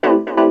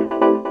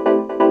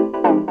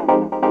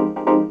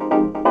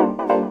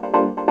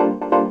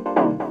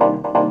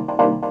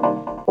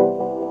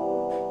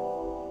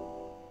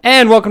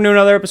And welcome to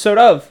another episode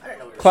of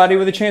Cloudy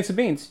with a Chance of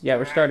Beans. Yeah,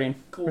 we're starting.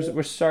 Cool.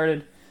 We're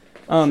started.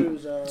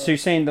 So you're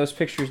saying those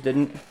pictures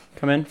didn't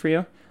come in for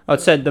you? Oh, it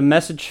said the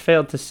message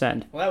failed to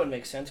send. Well, that would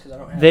make sense because I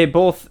don't have. They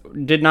both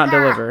did not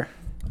deliver.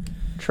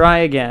 Try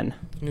again.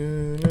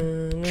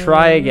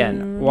 Try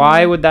again.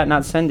 Why would that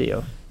not send to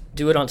you?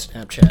 Do it on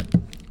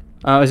Snapchat.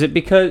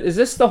 Is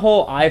this the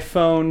whole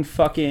iPhone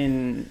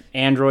fucking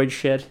Android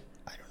shit?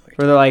 I don't know.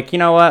 Where they're like, you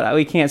know what?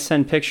 We can't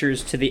send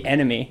pictures to the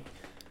enemy.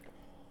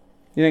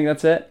 You think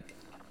that's it?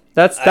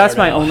 That's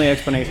my only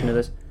explanation to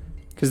this.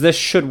 Because this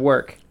should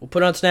work. We'll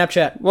put it on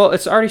Snapchat. Well,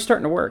 it's already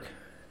starting to work.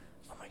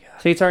 Oh my god.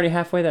 See, it's already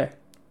halfway there.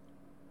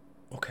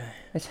 Okay.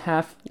 It's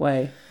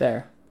halfway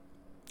there.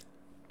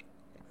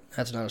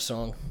 That's not a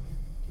song.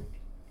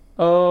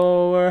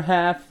 Oh, we're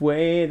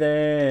halfway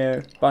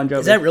there. Bon Jovi.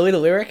 Is that really the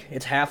lyric?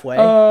 It's halfway.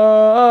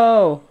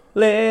 Oh,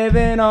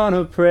 living on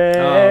a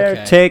prayer. Oh,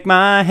 okay. Take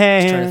my I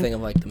hand. was trying to think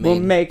of like the We'll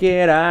main make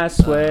it, I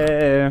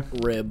swear.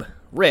 rib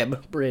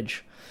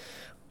bridge.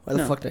 Why the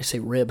No. fuck did I say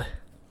rib?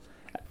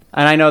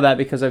 And I know that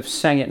because I've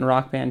sang it in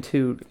Rock Band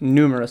 2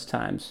 numerous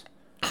times.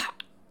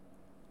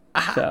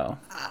 So.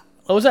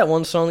 What was that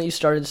one song that you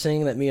started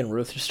singing that me and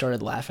Ruth just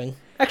started laughing?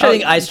 Actually, I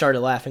think I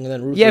started laughing and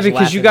then Ruth Yeah, was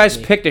because you laughing guys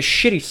at me. picked a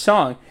shitty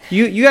song.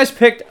 You guys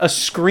picked a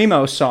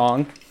Screamo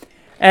song.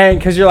 And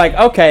because you're like,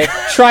 okay,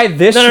 try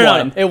this No,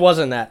 one. it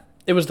wasn't that.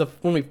 It was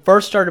when we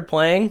first started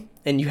playing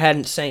and you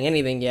hadn't sang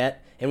anything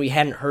yet and we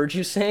hadn't heard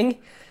you sing.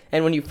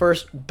 And when you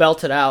first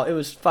belted out, it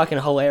was fucking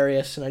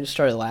hilarious, and I just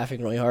started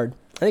laughing really hard.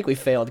 I think we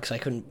failed because I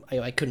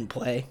couldn't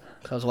play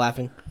because I was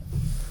laughing.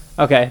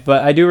 Okay,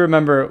 but I do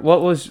remember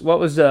what was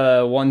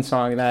one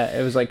song that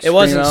it was like. It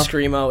wasn't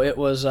Screamo? Screamo. It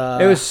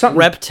was something.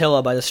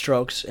 Reptilla by the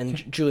Strokes,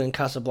 and Julian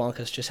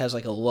Casablancas just has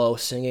like a low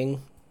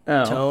singing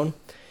tone,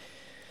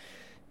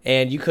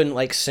 and you couldn't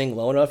like sing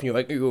low enough, and you're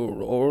like, and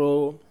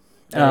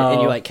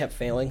you like kept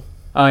failing.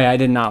 Oh yeah, I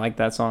did not like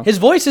that song. His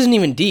voice isn't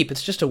even deep;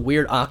 it's just a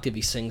weird octave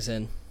he sings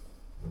in.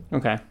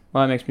 Okay,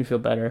 well that makes me feel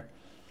better.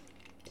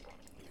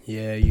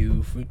 Yeah,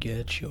 you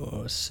forget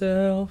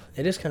yourself.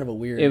 It is kind of a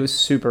weird. It was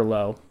super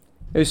low.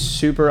 It was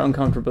super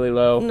uncomfortably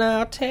low.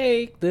 Now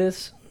take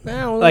this.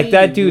 Now Like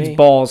that leave dude's me.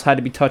 balls had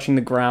to be touching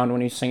the ground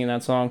when he was singing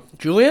that song.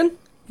 Julian?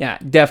 Yeah,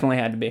 definitely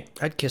had to be.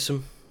 I'd kiss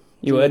him.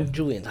 You would?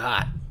 Julian's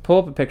hot. Pull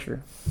up a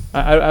picture.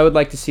 I would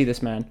like to see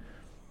this man.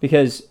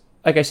 Because,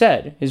 like I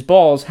said, his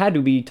balls had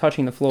to be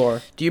touching the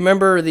floor. Do you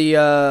remember the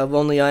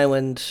Lonely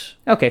Island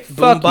Okay,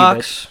 fuck you, boombox?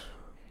 bitch.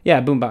 Yeah,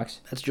 Boombox.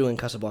 That's Julian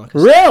Casablancas.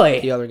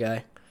 Really? The other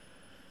guy.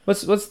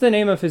 What's the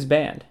name of his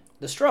band?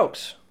 The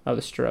Strokes. Oh,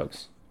 The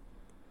Strokes.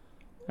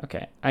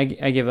 Okay, I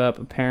give up.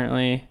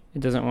 Apparently, it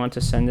doesn't want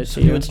to send it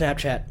to Do you. it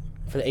Snapchat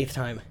for the 8th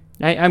time.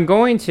 I'm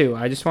going to.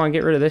 I just want to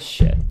get rid of this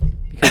shit.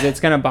 Because it's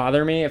going to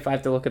bother me if I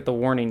have to look at the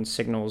warning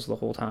signals the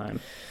whole time.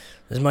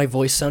 Does my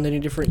voice sound any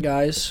different,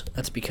 guys?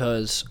 That's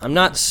because I'm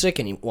not sick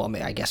anymore. Well, I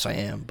mean, I guess I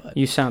am, but...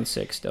 You sound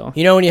sick still.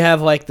 You know when you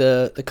have, like,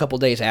 the couple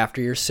days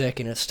after you're sick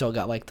and it's still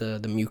got, like, the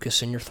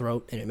mucus in your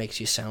throat and it makes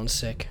you sound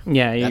sick?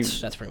 Yeah,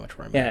 That's pretty much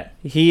where I'm at.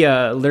 Yeah, he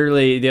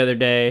literally the other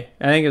day,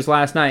 I think it was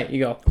last night, you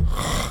go...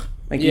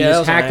 Like, you Yeah, that just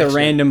was an hacked a accident.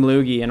 random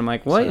loogie, and I'm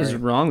like, what is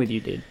Sorry. wrong with you,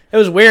 dude? It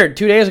was weird.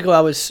 2 days ago,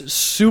 I was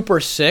super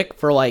sick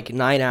for, like,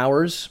 9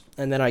 hours,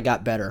 and then I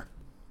got better.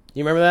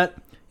 You remember that?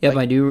 Yep,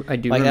 Like- I do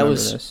like remember that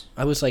was, this.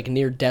 I was, like,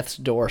 near death's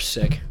door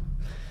sick.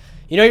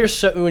 You know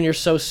when you're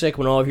so sick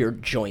when all of your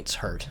joints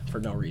hurt for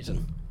no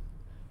reason?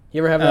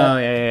 You ever have that? Oh,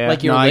 yeah.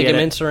 Like your No, I get it.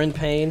 ligaments are in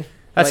pain?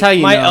 That's Like, how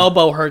you my know.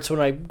 elbow hurts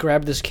when I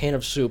grab this can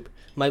of soup.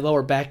 My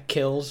lower back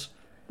kills.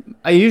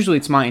 Usually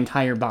it's my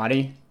entire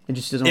body. It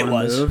just doesn't It want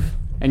to was. move.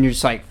 And you're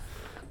just like...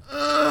 You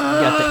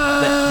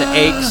got the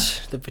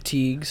aches, the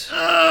fatigues.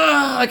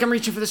 like I'm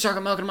reaching for the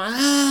chocolate milk, and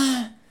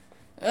I'm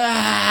like...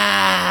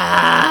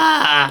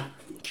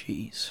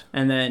 Jeez.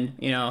 And then,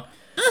 you know...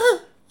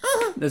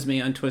 That's me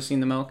untwisting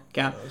the milk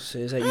cap. So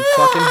is that you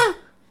fucking...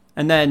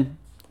 And then,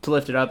 to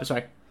lift it up, it's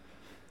like...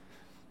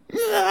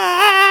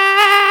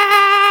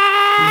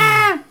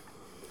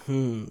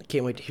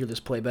 Can't wait to hear this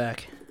play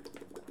back.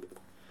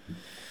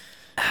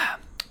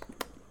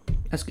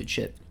 That's good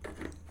shit.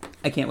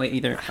 I can't wait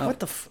either. Oh, What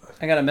the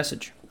I got a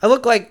message. I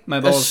look like My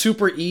a balls.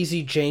 super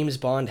easy James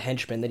Bond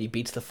henchman that he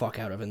beats the fuck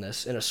out of in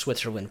a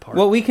Switzerland park.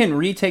 Well, we can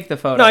retake the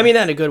photo. No, I mean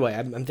that in a good way.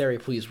 I'm very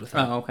pleased with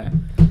that. Oh, okay.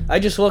 I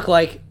just look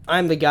like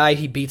I'm the guy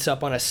he beats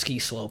up on a ski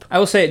slope. I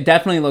will say it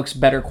definitely looks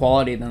better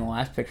quality than the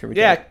last picture we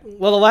took. Yeah,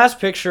 well, the last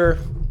picture,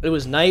 it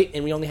was night,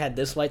 and we only had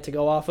this light to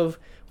go off of.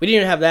 We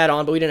didn't have that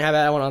on, but we didn't have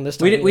that one on this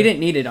time. We either. didn't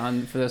need it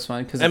on for this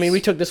one because I mean, we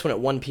took this one at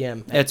 1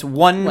 p.m. it's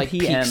 1 like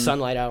p.m. peak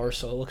sunlight hour,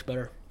 so it looks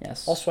better.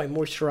 Yes. Also, I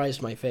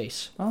moisturized my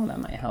face. Oh, that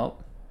might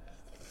help.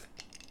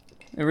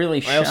 It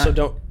really I also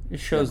don't... it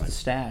shows Never the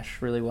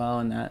stash really well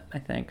in that, I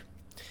think.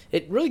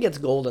 It really gets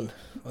golden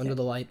under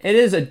the light. It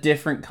is a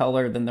different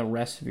color than the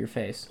rest of your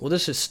face. Well,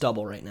 this is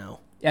stubble right now.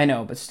 I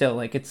know, but still,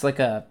 like it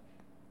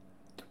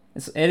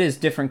is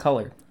different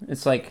color.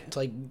 It's like It's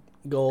like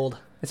gold.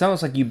 it's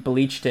almost like you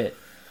bleached it,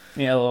 a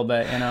little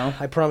bit,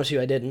 I promise you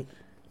I didn't.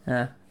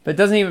 Yeah, but it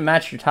doesn't even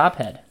match your top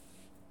head.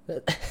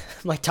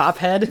 My top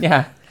head?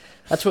 Yeah,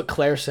 That's what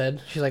Claire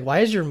said. She's like, "Why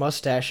is your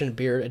mustache and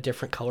beard a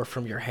different color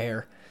from your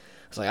hair?"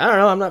 I was like, "I don't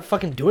know. I'm not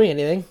fucking doing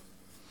anything."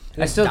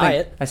 I still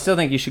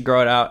think you should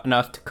grow it out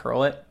enough to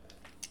curl it.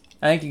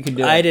 I think you could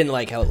do it. I didn't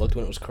like how it looked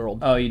when it was curled.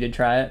 Oh, you did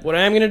try it? What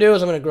I am going to do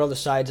is I'm going to grow the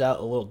sides out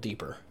a little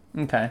deeper.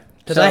 Okay.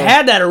 Because I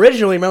had that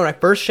originally, remember when I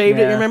first shaved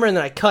it, Yeah. you remember? And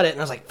then I cut it, and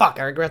I was like,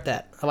 fuck, I regret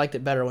that. I liked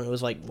it better when it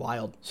was, like,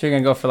 wild. So you're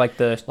going to go for, like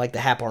the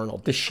Hap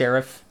Arnold. the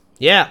sheriff?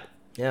 Yeah.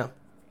 Yeah.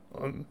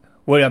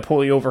 What did I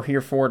pull you over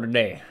here for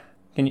today?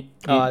 Can you,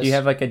 Oh, do you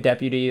have, like, a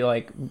deputy,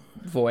 like,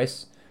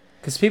 voice?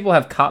 Because people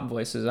have cop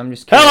voices. I'm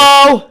just curious.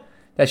 Hello!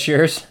 That's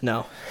yours?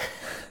 No.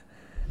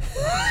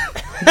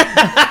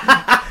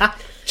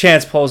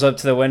 Chance pulls up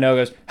to the window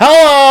and goes,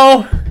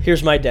 hello!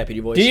 Here's my deputy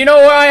voice. Do you know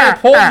why I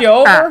pulled you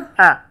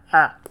over?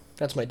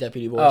 That's my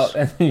deputy voice.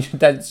 Oh,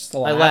 that's the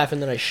I laugh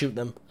and then I shoot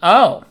them.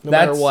 Oh, No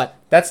matter what.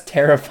 That's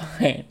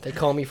terrifying. They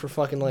call me for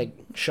fucking, like,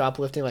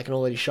 shoplifting, like an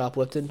old lady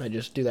shoplifted. I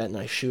just do that and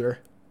I shoot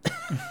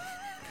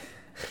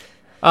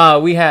her.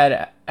 We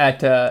had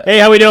at Hey,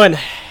 how we doing?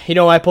 You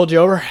know why I pulled you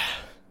over?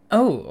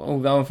 we're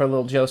going for a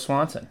little Joe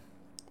Swanson.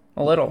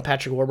 A little.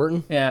 Patrick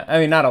Warburton. Yeah, I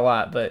mean not a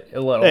lot, but a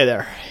little. Hey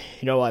there.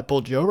 You know why I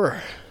pulled you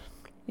over?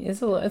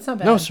 It's not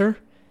bad. No, sir.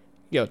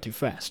 You go too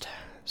fast.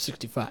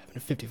 65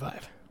 and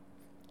 55.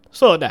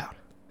 Slow it down.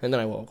 And then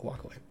I walk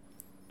away.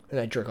 And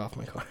I jerk off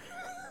my car.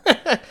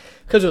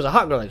 Because it was a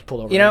hot girl I just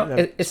pulled over. You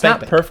know, it's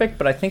not perfect,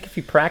 but I think if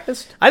you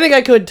practiced, I think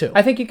I could too.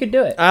 I think you could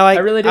do it. I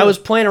really do. I was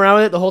playing around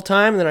with it the whole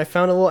time, and then I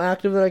found a little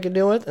active that I could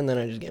deal with, and then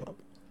I just gave up.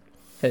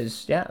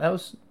 Because yeah, that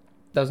was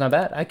not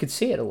bad. I could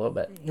see it a little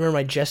bit. You remember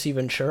my Jesse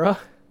Ventura?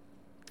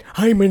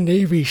 I'm a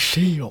Navy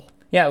SEAL.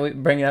 Yeah, we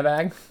bring that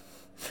back.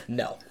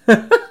 No.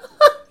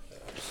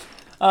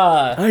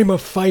 I'm a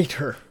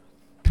fighter.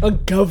 A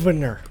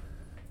governor.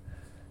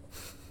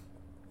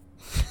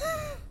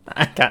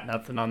 I got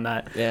nothing on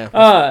that.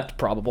 Yeah. It's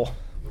probable.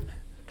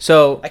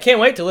 So I can't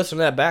wait to listen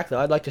to that back, though.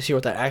 I'd like to see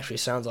what that actually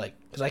sounds like.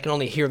 Because I can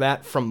only hear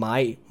that from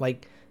my,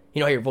 like, you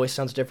know how your voice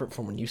sounds different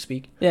from when you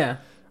speak? yeah,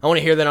 I want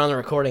to hear that on the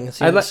recording and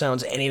see if it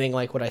sounds anything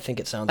like what I think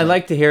it sounds I'd like.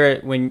 like to hear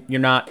it when you're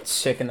not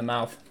sick in the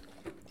mouth.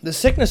 The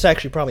sickness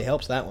actually probably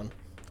helps that one.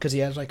 Because he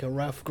has, like, a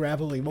rough,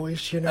 gravelly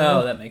voice, you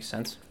know? Oh, that makes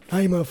sense.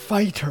 I'm a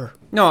fighter.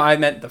 No, I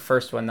meant the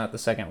first one, not the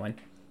second one.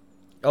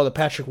 Oh, the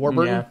Patrick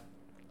Warburton?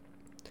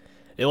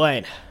 Yeah.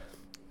 Elaine,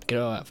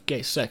 go have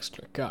gay sex in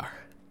your car.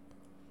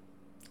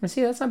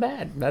 See, that's not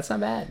bad. That's not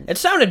bad. It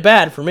sounded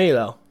bad for me,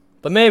 though.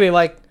 But maybe,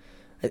 like,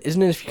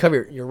 isn't it if you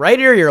cover your right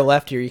ear or your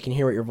left ear, you can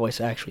hear what your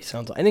voice actually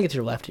sounds like? I think it's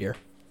your left ear.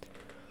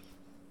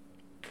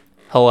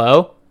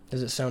 Hello?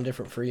 Does it sound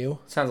different for you?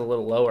 Sounds a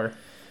little lower.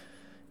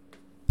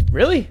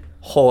 Really?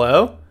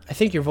 Hello? I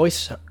think your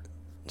voice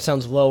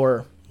sounds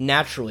lower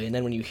naturally, and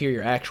then when you hear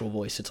your actual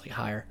voice, it's, like,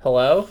 higher.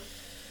 Hello?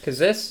 Because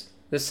this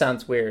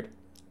sounds weird.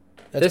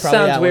 That's This probably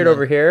sounds that weird one,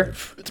 over here.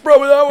 It's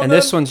probably that one. And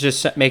this one's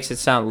just makes it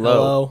sound low.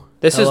 Hello.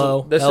 This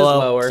Hello. is Hello.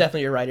 lower. It's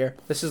definitely your right ear.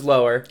 This is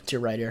lower. It's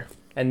your right ear.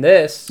 And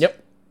this.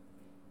 Yep.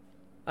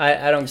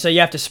 I don't. So you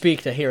have to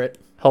speak to hear it.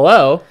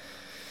 Hello?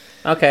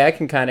 Okay, I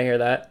can kind of hear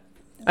that.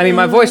 I mean,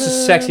 my voice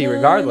is sexy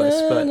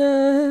regardless, but.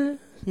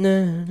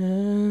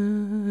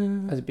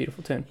 That's a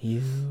beautiful tune.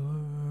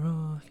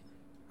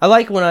 I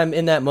like when I'm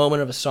in that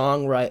moment of a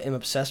song where I am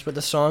obsessed with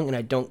the song and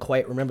I don't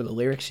quite remember the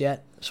lyrics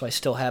yet, so I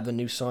still have the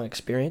new song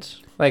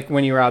experience. Like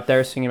when you were out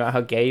there singing about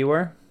how gay you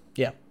were?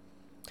 Yeah.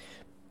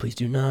 Please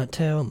do not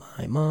tell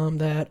my mom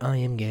that I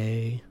am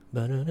gay.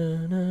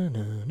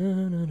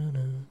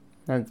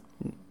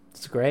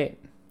 That's great.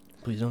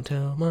 Please don't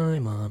tell my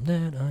mom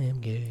that I am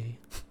gay.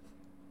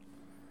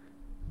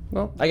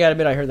 Well, I gotta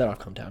admit, I heard that off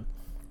Come Town.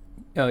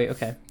 oh,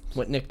 okay.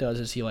 What Nick does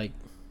is he, like,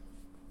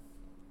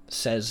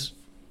 says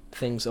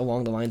things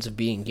along the lines of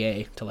being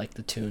gay to, like,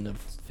 the tune of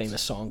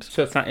famous songs.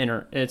 So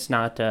it's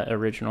not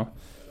original.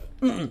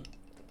 Mm-mm.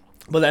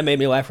 But that made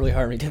me laugh really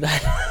hard when he did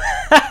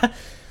that.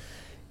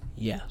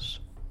 Yes.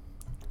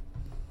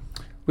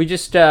 We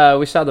just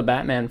we saw the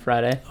Batman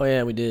Friday. Oh,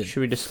 yeah, we did. Should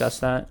we discuss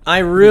that? I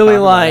really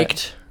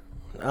liked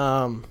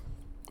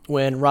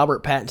when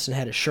Robert Pattinson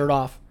had his shirt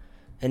off,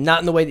 and not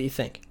in the way that you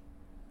think.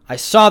 I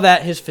saw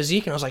that, his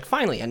physique, and I was like,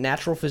 finally, a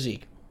natural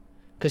physique.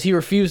 Because he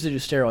refused to do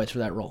steroids for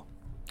that role.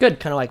 Good.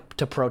 Kind of like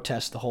to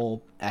protest the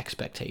whole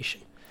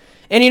expectation.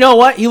 And you know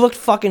what? He looked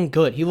fucking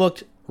good. He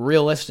looked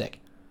realistic.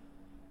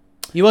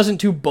 He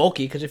wasn't too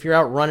bulky, because if you're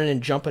out running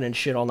and jumping and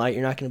shit all night,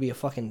 you're not going to be a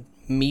fucking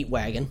meat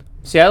wagon.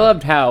 See, I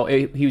loved how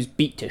he was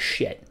beat to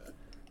shit.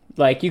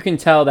 Like, you can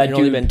tell that It's dude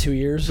only been 2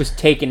 years. was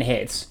taking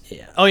hits.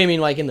 Yeah. Oh, you mean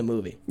like in the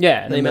movie?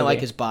 Yeah. They meant like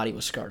his body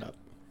was scarred up.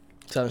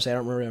 So I'm saying I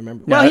don't really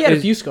remember. No, Well, he had it a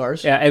was- few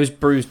scars. Yeah, it was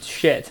bruised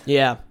shit.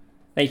 Yeah.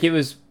 Like, he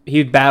was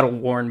battle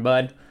worn,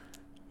 bud.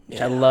 Which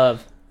I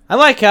love. I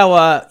like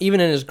how even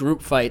in his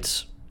group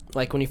fights,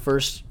 like when he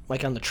first,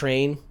 like on the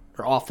train,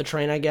 or off the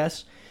train, I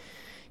guess,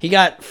 he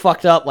got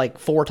fucked up like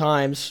 4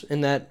 times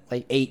in that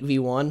like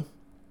 8v1.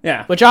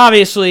 Yeah. Which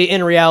obviously,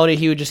 in reality,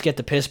 he would just get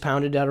the piss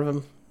pounded out of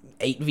him.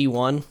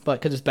 8v1, but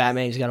because it's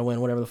Batman, he's got to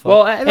win whatever the fuck.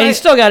 Well, and he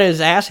still got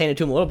his ass handed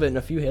to him a little bit in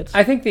a few hits.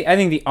 I think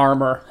the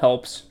armor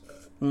helps.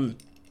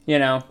 You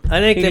know, I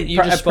think He that could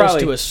you're just supposed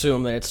probably- to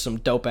assume that it's some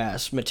dope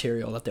ass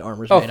material that the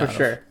armor's Oh, made for out of.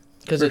 sure.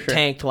 Because For it sure.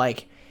 tanked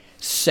like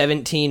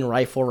 17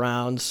 rifle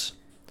rounds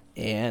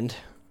and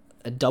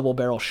a double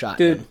barrel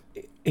shotgun.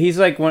 Dude, he's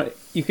like one.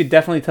 You could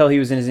definitely tell he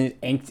was in his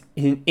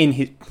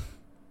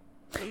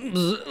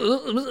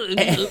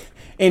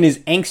in his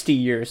angsty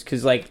years,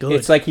 because like Good.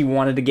 it's like he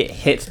wanted to get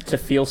hit to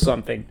feel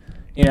something.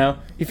 You know,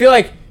 you feel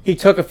like he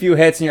took a few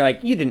hits, and you're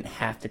like, you didn't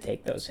have to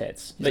take those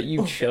hits, but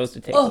you chose to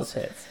take those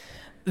hits.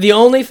 The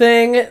only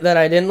thing that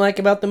I didn't like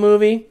about the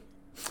movie,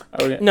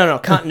 Okay. no,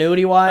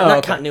 continuity wise, Oh, not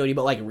okay. continuity,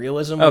 but like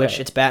realism, Okay. which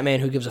it's Batman,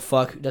 who gives a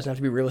fuck, it doesn't have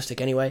to be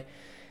realistic anyway,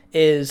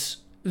 is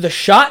the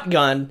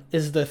shotgun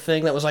is the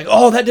thing that was like,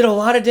 oh, that did a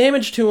lot of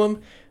damage to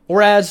him,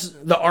 whereas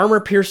the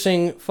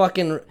armor-piercing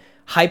fucking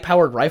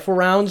high-powered rifle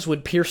rounds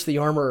would pierce the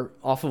armor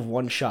off of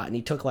one shot, and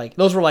he took like,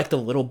 those were like the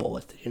little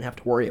bullets that you didn't have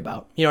to worry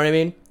about, you know what I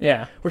mean?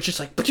 Yeah. Where it's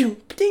just like, ba-doom,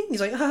 ba-ding, he's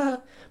like, ah,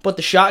 but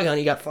the shotgun,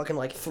 he got fucking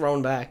like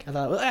thrown back. I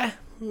thought, whatever.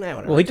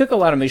 Well, he took a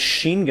lot of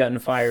machine gun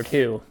fire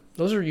too.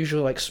 Those are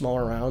usually like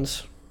smaller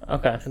rounds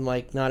Okay. and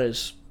like not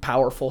as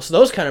powerful, so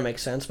those kind of make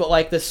sense. But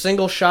like the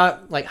single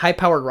shot, like high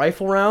powered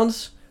rifle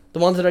rounds, the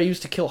ones that I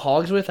used to kill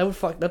hogs with, I would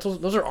fuck.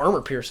 Those are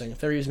armor piercing if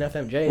they're using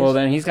FMJs. Well,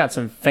 then he's got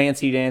some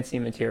fancy dancy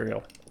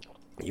material,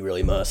 you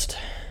really must.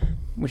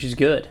 which is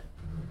good.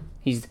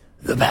 He's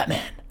the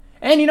Batman.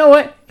 And you know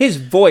what? His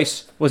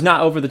voice was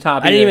not over the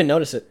top. I didn't either. even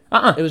notice it.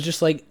 Uh-uh. It was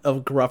just like a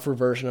gruffer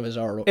version of his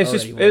It's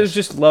just. It was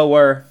just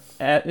lower.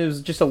 It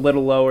was just a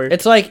little lower.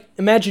 It's like,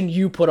 imagine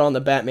you put on the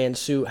Batman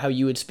suit, how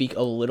you would speak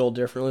a little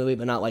differently,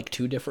 but not like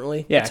too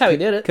differently. Yeah, That's how he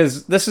did it.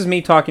 Because this is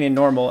me talking in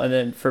normal, and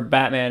then for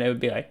Batman, it would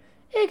be like,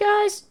 "Hey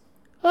guys,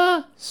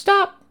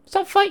 stop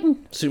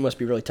fighting." Suit must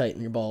be really tight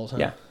in your balls, huh?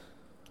 Yeah,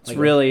 it's Like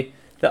really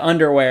the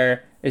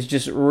underwear is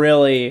just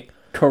really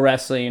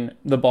caressing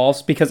the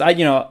balls, because I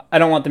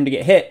don't want them to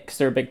get hit because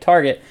they're a big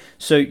target.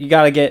 So you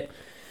got to get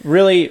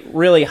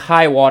really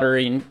high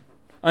watering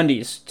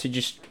undies to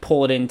just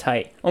pull it in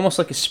tight, almost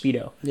like a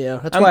Speedo. Yeah,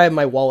 that's why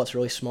my wallet's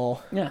really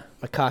small. Yeah.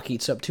 My cock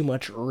eats up too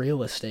much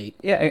real estate.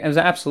 Yeah,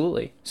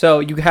 absolutely. So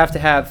you have to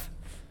have,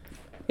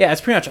 yeah,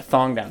 it's pretty much a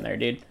thong down there,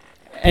 dude.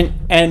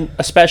 And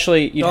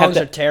especially you'd Thongs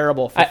have are to,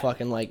 terrible for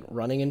fucking like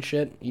running and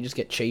shit. You just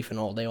get chafing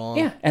all day long.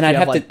 Yeah, and If I'd you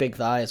have like to- big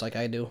thighs like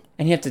I do.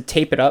 and you have to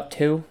tape it up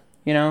too.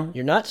 You know,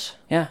 You're nuts?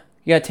 yeah,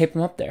 you gotta tape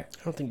them up there.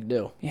 I don't think you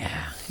do.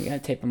 Yeah, you gotta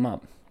tape them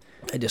up,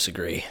 I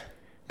disagree.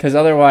 because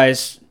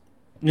otherwise,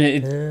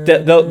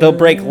 they'll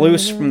break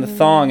loose from the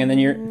thong, and then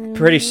you're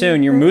pretty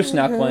soon you're moose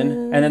knuckling,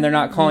 and then they're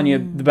not calling you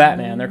the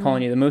Batman, they're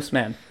calling you the Moose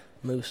Man.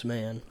 Moose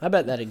Man. I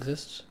bet that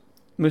exists.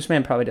 Moose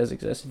Man probably does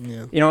exist.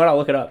 Yeah. You know what? I'll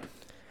look it up.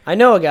 I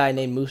know a guy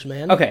named Moose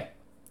Man. Okay,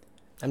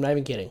 I'm not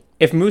even kidding.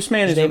 if Moose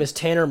Man His name is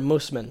Tanner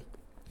Mooseman.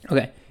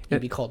 okay, He'd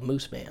be called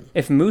Moose Man.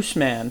 if Moose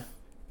Man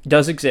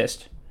does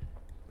exist,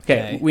 okay,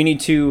 Okay. we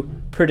need to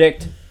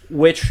predict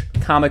which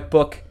comic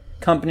book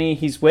company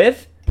he's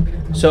with.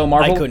 So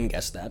Marvel, I couldn't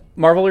guess that.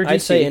 Marvel or DC?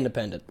 I'd say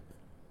independent.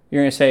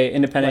 You're gonna say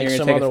independent. Like You're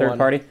some gonna take a other third one.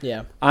 party.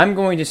 Yeah. I'm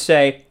going to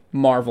say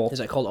Marvel. Is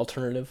that called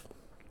alternative?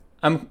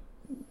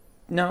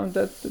 No,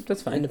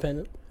 that's fine.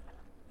 Independent?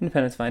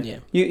 Independent's fine. Yeah.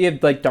 You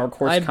have like Dark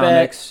Horse I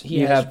Comics. bet he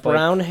you has have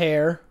brown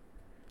hair,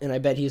 and I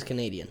bet he's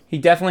Canadian. He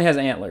definitely has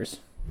antlers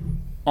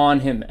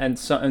on him, and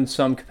in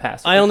some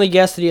capacity. I only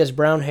guess that he has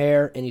brown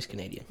hair and he's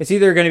Canadian. It's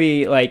either going to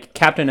be like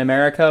Captain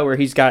America, where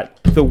he's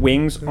got the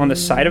wings on the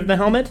side of the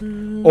helmet,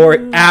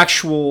 or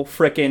actual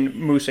frickin'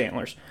 moose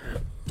antlers.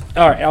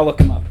 All right, I'll look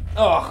him up.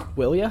 Oh,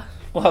 Will ya?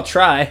 well, I'll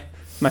try.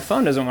 My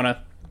phone doesn't want to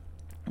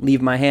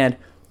leave my hand.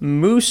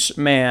 Moose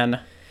Man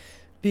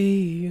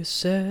Be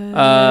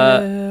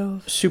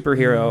yourself.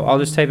 superhero. I'll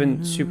just type in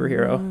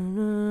superhero.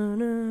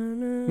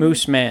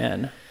 Moose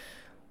Man.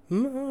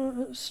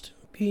 Must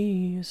be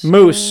yourself.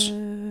 Moose.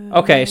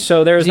 Okay,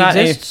 so there's He not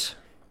any. exists?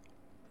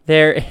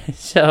 There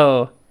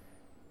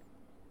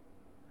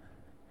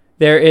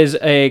is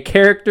a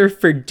character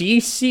for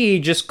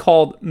DC just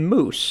called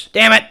Moose.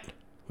 Damn it!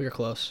 We were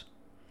close.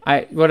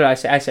 What did I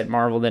say? I said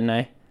Marvel, didn't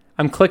I?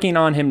 I'm clicking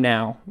on him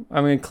now.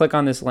 I'm going to click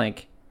on this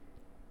link.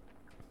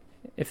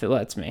 If it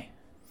lets me.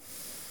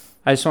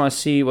 I just want to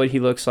see what he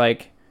looks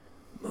like.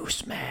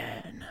 Moose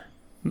Man.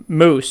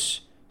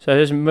 Moose. So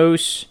there's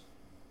Moose.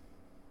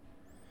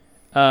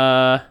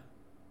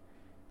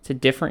 It's a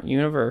different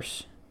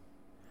universe.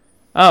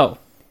 Oh,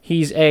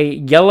 he's a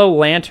Yellow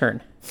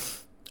Lantern.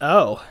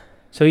 Oh.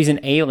 So he's an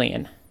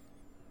alien.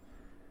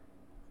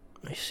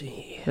 I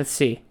see. Let's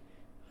see.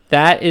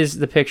 That is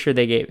the picture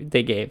they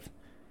gave.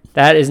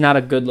 That is not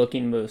a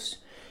good-looking moose.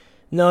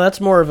 No,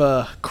 that's more of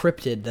a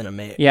cryptid than a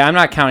man. Yeah, I'm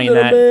not counting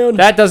Little that. man.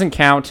 That doesn't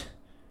count.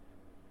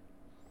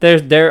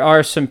 There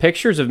are some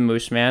pictures of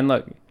Moose Man.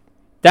 Look.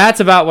 That's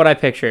about what I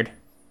pictured.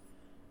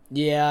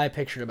 Yeah, I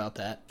pictured about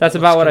that. That's It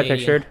about looks what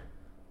Canadian.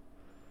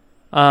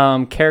 I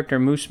pictured. Character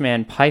Moose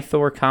Man,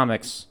 Pythor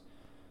Comics.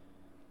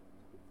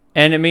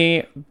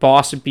 Enemy,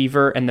 Boss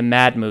Beaver, and the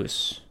Mad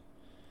Moose.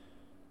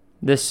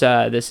 This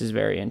is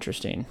very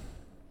interesting.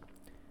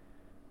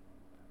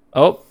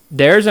 Oh,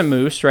 there's a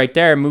moose right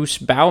there. Moose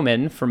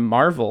Bauman from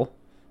Marvel.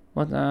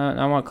 What?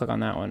 I want to click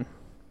on that one.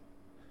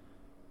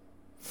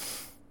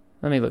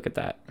 Let me look at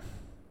that.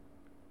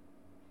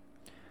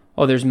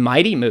 Oh, there's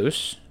Mighty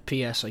Moose.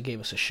 P.S. I gave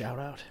us a shout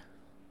out.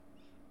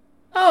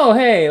 Oh,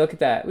 hey, look at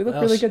that. We look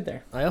really good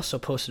there. I also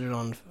posted it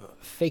on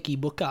Fakey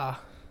Booka.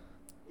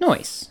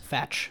 Nice.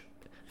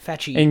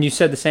 Fatchy. And you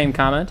said the same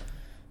comment?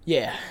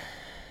 Yeah.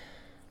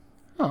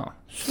 Oh,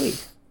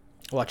 sweet.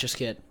 Watch us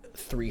get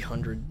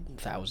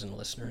 300,000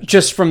 listeners.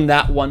 Just from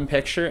that one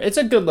picture? It's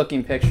a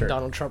good-looking picture.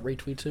 Donald Trump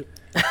retweets it.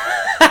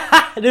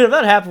 Dude, if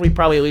that happened, we'd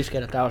probably at least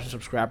get 1,000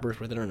 subscribers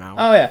within an hour.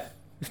 Oh, yeah.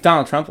 If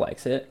Donald Trump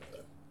likes it.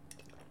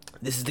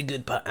 This is the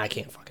good part. I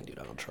can't fucking do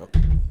Donald Trump.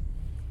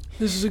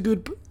 This is a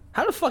good...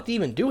 How the fuck do you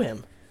even do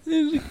him?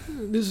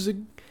 This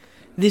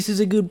is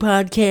a good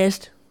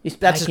podcast.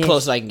 That's as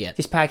close as I can get.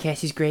 This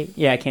podcast is great.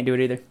 Yeah, I can't do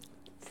it either.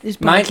 This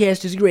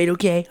podcast is great,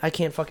 okay? I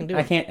can't fucking do it.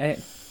 I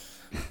can't...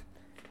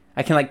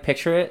 I can, like,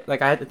 picture it.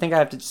 Like, I think I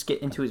have to just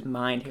get into his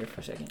mind here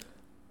for a second.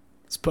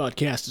 This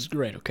podcast is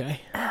great,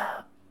 okay?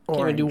 Can't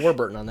even do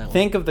Warburton on that one.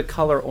 Think of the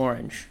color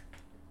orange.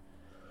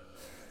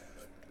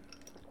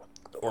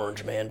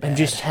 Orange man bad. I'm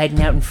just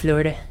hiding out in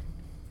Florida.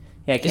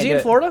 Yeah, Is he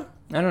in Florida?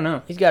 I don't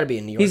know. He's got to be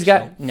in New York. He's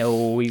got...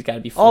 No, he's got to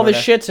be Florida. All of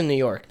his shit's in New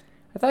York.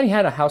 I thought he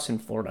had a house in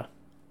Florida.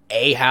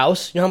 A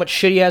house? You know how much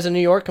shit he has in New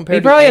York compared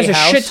He to probably a has a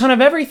house? shit ton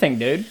of everything,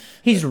 dude.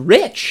 He's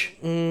rich.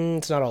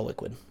 It's not all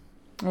liquid.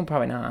 Well,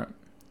 probably not.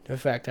 In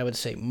fact, I would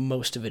say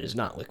most of it is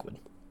not liquid.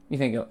 You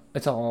think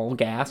it's all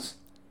gas?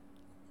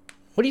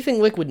 What do you think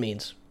liquid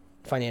means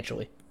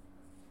financially?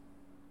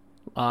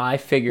 I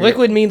figured...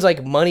 Liquid means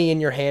like money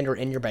in your hand or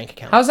in your bank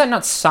account. How's that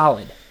not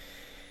solid?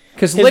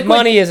 Because His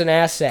money is an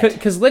asset.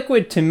 Because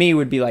liquid to me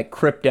would be like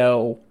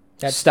crypto,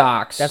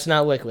 stocks. That's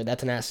not liquid.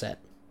 That's an asset.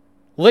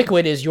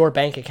 Liquid is your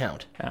bank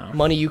account. Oh.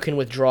 Money you can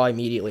withdraw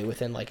immediately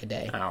within like a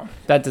day. Oh,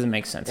 that doesn't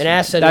make sense. An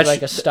asset is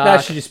like a stock,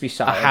 That should just be a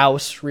solid.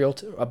 house,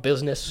 a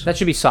business. That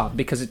should be solid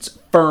because it's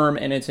firm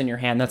and it's in your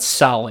hand. That's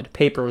solid.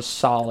 Paper is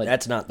solid.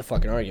 That's not the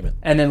fucking argument.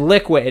 And then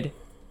liquid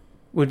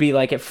would be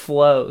like it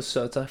flows,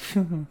 so it's a,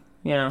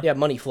 Yeah,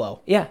 money flow.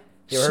 Yeah.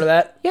 You ever heard of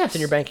that? Yes. It's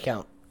in your bank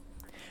account.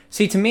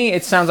 See, to me,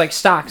 it sounds like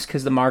stocks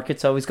because the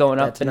market's always going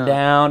up and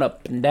down,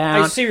 up and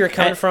down. I see where you're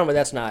coming from, but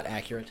that's not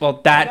accurate. Well,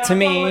 that to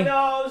me...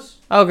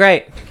 Oh,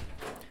 great.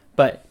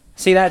 But,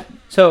 see that?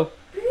 So,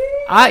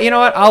 you know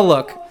what? I'll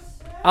look.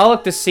 I'll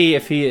look to see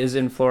if he is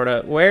in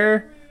Florida.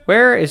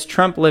 Where is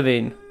Trump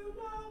living?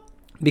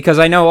 Because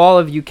I know all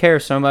of you care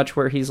so much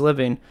where he's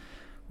living.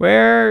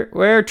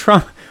 Where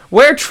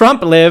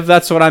Trump live?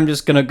 That's what I'm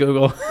just gonna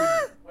Google.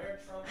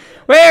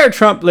 Where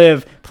Trump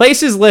live?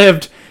 Places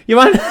lived. You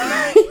want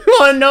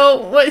to know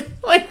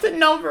what the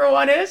number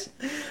one is?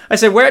 I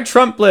said where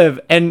Trump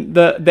live, and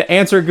the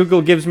answer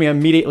Google gives me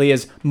immediately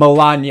is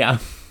Melania,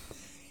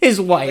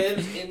 his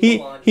wife.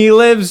 He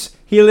lives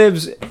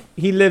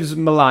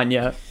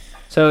Melania.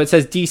 So it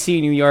says D.C.,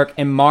 New York,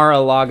 and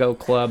Mar-a-Lago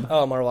Club.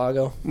 Oh,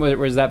 Mar-a-Lago.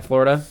 Where's that,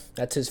 Florida?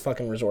 That's his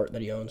fucking resort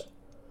that he owns.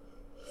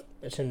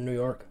 It's in New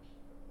York.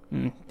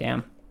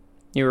 Damn.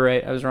 You were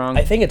right. I was wrong.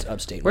 I think it's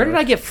upstate. Where did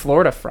I get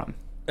Florida from?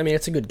 I mean,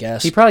 it's a good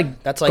guess. He probably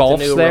That's like golfs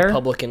the new there.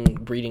 Republican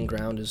breeding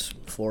ground is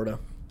Florida.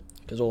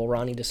 Because old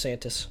Ronnie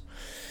DeSantis,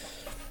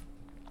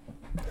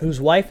 whose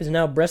wife is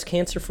now breast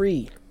cancer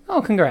free.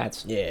 Oh,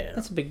 congrats. Yeah.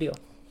 That's a big deal.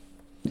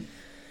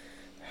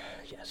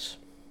 Yes.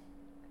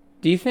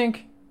 Do you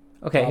think...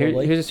 Okay,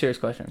 here's a serious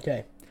question.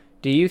 Okay.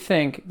 Do you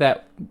think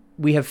that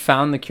we have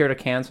found the cure to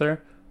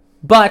cancer,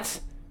 but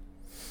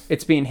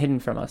it's being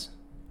hidden from us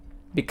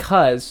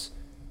because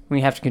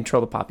we have to control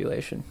the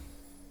population?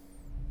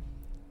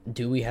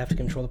 Do we have to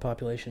control the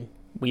population?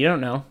 We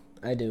don't know.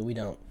 I do. We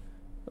don't.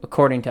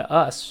 According to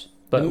us.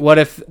 But what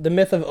if... The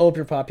myth of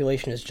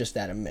overpopulation is just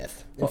that, a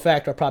myth. In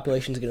fact, our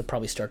population is going to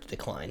probably start to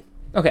decline.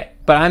 Okay,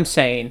 but I'm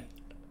saying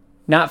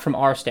not from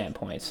our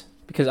standpoints,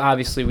 because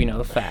obviously we know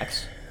the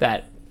facts,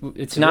 that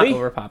it's not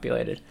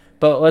overpopulated.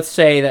 But let's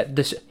say that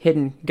this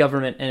hidden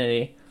government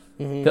entity,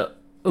 the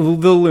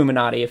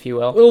Illuminati, if you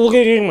will. The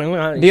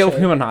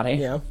Illuminati.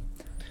 Yeah.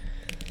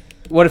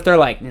 What if they're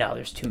like, no,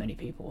 there's too many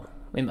people.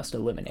 We must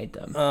eliminate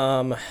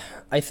them.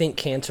 I think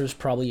cancer is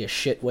probably a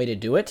shit way to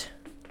do it.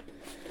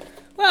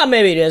 Well,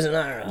 maybe it isn't.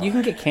 I don't know. You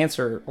can get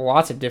cancer,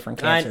 lots of different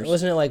cancers.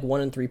 Wasn't it like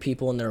 1 in 3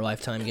 people in their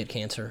lifetime get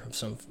cancer of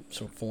some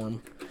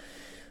form?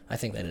 I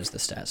think that is the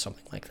stat,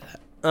 something like that.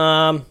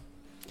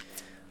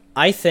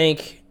 I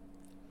think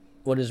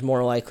what is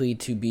more likely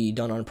to be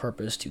done on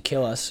purpose to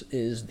kill us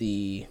is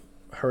the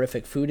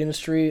horrific food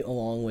industry,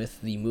 along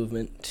with the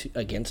movement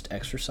against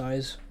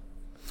exercise.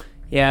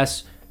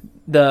 Yes.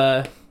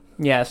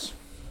 Yes.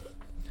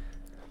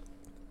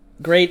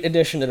 Great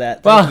addition to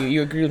that. Thank you.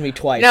 You agreed with me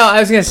twice. No, I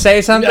was going to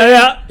say something.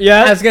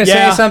 Yeah. I was going to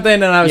say something,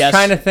 and I was Yes.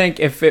 trying to think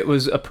if it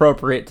was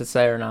appropriate to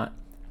say or not.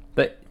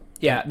 But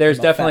yeah, there's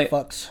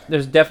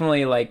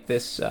definitely like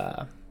this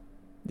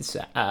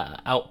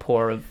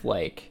outpour of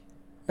like.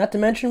 Not to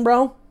mention,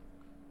 bro,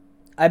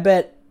 I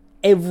bet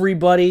not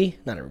everybody,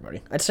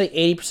 I'd say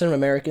 80% of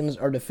Americans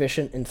are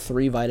deficient in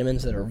 3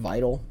 vitamins that are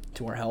vital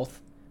to our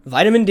health.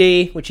 Vitamin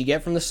D, which you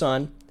get from the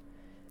sun,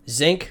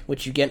 zinc,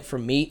 which you get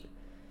from meat,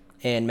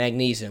 and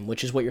magnesium,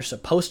 which is what you're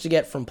supposed to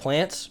get from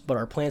plants, but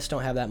our plants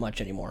don't have that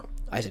much anymore.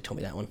 Isaac told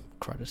me that one.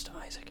 Credits to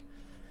Isaac.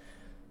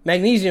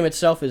 Magnesium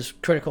itself is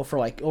critical for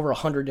like over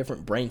 100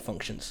 different brain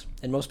functions,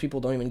 and most people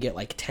don't even get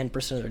like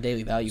 10% of their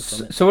daily value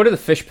from it. So what do the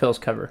fish pills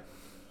cover?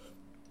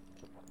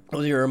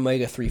 Those are your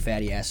omega-3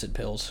 fatty acid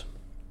pills.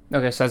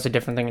 Okay, so that's a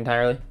different thing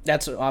entirely.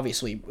 That's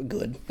obviously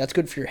good. That's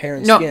good for your hair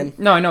and No, skin.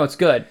 no, I know it's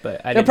good,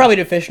 but They're probably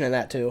deficient in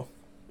that too,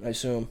 I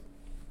assume.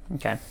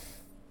 Okay.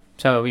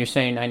 So you're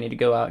saying I need to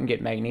go out and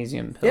get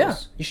magnesium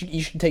pills? Yeah,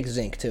 you should take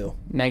zinc too.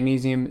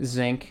 Magnesium,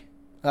 zinc,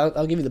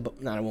 I'll give you the.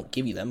 No, I won't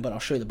give you them, but I'll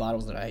show you the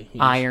bottles that I use.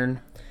 iron.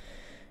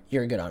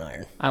 You're good on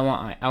iron. I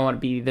want to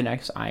be the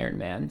next Iron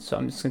Man, so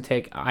I'm just gonna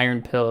take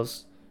iron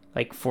pills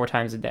like 4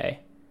 times a day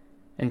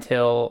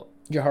until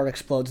Your heart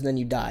explodes and then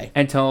you die.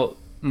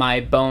 my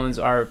bones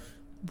are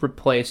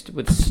replaced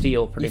with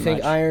steel. Pretty You think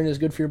much. iron is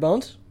good for your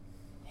bones?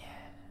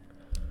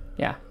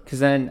 Yeah, because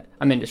then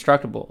I'm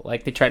indestructible.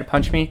 Like they try to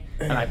punch me,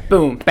 and I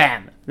boom,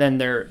 bam. Then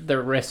their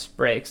wrist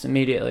breaks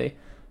immediately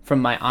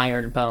from my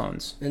iron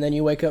bones. And then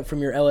you wake up from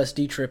your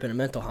LSD trip in a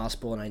mental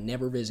hospital, and I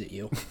never visit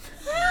you.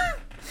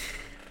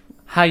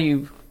 How do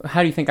you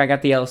think I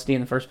got the LSD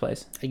in the first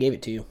place? I gave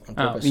it to you on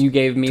Oh, purpose. you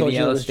gave me Told the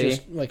you it was LSD.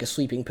 just like a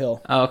sleeping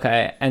pill. Oh,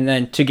 okay, and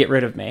then to get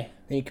rid of me,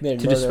 And you committed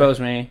to murder. dispose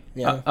me.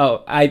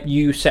 Yeah.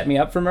 You set me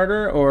up for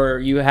murder, or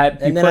you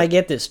had? And then I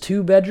get this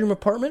 2-bedroom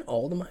apartment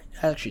all to mine.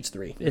 Actually, it's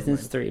 3.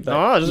 It's 3, but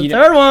Oh, there's a you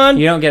third one.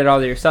 You don't get it all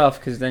to yourself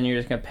because then you're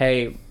just gonna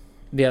pay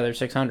the other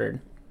 600.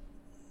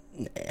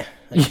 Nah,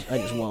 I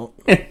just won't.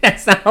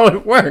 That's not how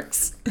it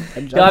works. I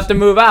You'll have to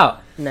move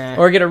out Nah.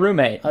 or get a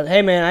roommate.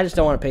 Hey, man, I just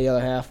don't want to pay the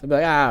other half. They'd be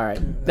like, all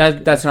right.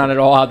 That's not at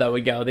all how that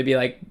would go. They'd be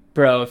like,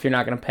 bro, if you're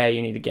not gonna pay,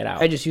 you need to get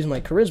out. I just use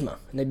my charisma.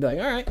 And they'd be like,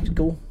 all right, it's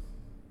cool.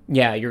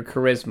 Yeah, your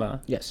charisma,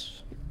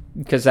 Yes.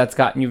 because that's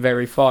gotten you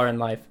very far in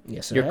life.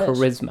 Yes, it Your has.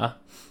 charisma,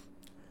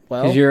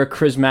 Well, because you're a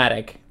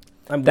charismatic.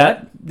 I'm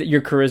That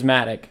you're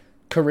charismatic.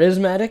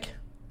 charismatic?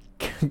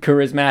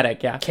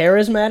 Charismatic, yeah.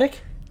 Charismatic?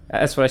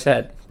 That's what I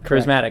said.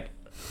 Charismatic.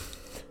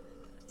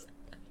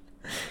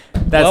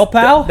 That's, Well,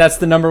 pal, that's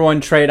the number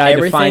one trait I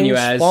define you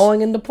Everything's as.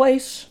 falling into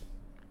place.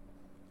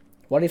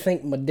 Why do you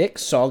think my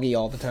dick's soggy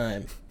all the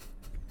time?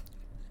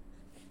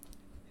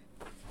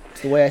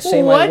 It's the way I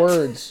say my What?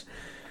 words.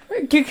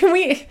 Can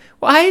we?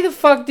 Why the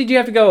fuck did you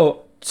have to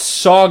go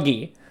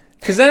soggy?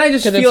 Because then I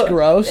just 'Cause feel it's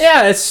gross?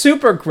 Yeah, it's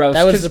super gross.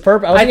 That was 'cause the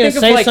purpose. I was going think to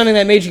of, say like, something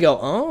that made you go,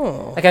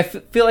 oh. Like I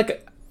feel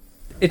like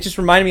it just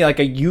reminded me like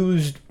a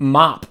used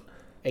mop.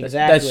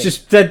 Exactly. That's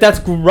just that's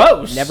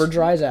gross. Never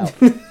dries out.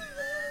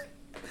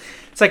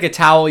 It's like a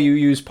towel you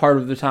use part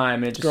of the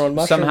time, and it Growing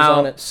just mushrooms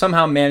on it.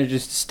 somehow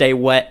manages to stay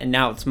wet, and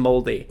now it's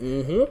moldy.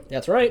 Mm-hmm.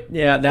 That's right.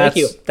 Yeah, Thank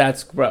you.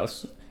 that's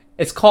gross.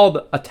 It's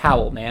called a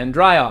towel, man.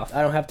 Dry off.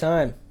 I don't have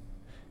time.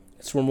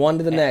 It's from one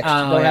to the next.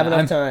 Oh, don't have yeah,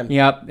 enough time.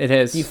 Yep, it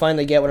is. Do you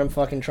finally get what I'm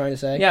fucking trying to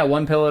say? Yeah,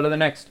 one pillow to the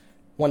next.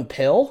 One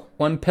pill?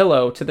 One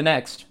pillow to the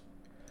next.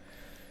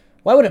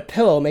 Why would a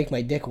pillow make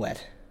my dick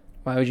wet?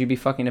 Why would you be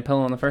fucking a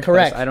pillow in the first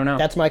Correct. place? I don't know.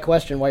 That's my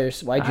question. Why'd you I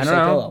say don't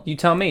know. pillow? You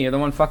tell me. You're the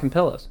one fucking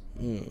pillows.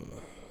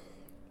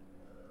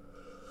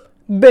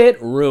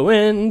 Bit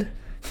ruined.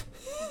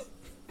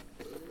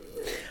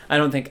 I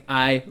don't think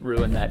I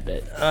ruined that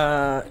bit.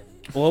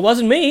 Well, it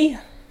wasn't me.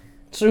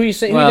 So who you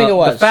think Well, it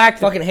was? the fact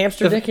fucking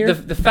hamster dick here.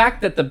 The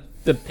fact that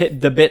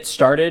the bit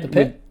started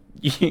pit?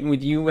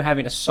 with you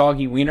having a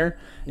soggy wiener,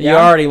 you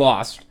Yeah. already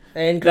lost.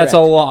 Incorrect. That's a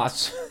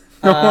loss.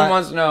 No one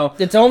wants to know.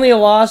 It's only a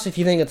loss if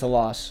you think it's a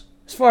loss.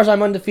 As far as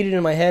I'm undefeated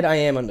in my head, I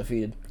am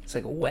undefeated. It's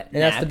like a wet.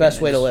 And that's the napkin best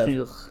that way to just-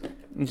 live. ugh,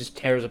 it just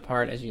tears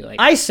apart as you like.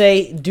 I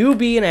say, do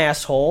be an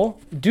asshole.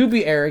 Do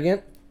be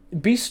arrogant.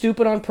 Be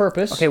stupid on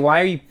purpose. Okay,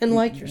 why are you And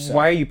like yourself.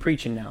 Why are you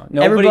preaching now?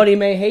 Everybody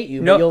may hate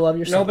you, but you'll love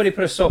yourself. Nobody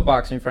put a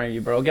soapbox in front of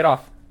you, bro. Get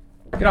off.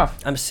 Get off.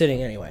 I'm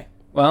sitting anyway.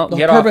 Well, The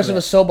get purpose off of a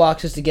it.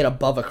 soapbox is to get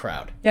above a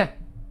crowd. Yeah.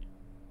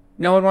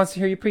 No one wants to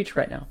hear you preach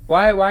right now.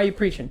 Why are you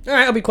preaching? All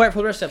right, I'll be quiet for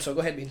the rest of the episode.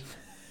 Go ahead, Bean.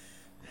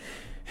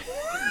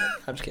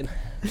 I'm just kidding.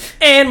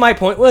 And my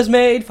point was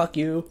made. Fuck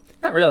you.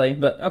 Not really,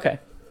 but okay.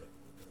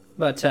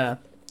 But And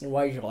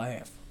why'd you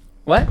laugh?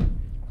 what?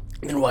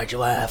 And why'd you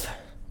laugh?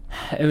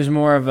 It was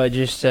more of a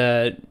just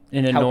an How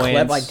annoyance.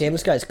 clever! Like, damn,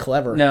 this guy's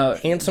clever. No,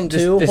 handsome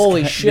this- too. this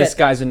Holy guy- shit! This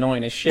guy's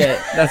annoying as shit.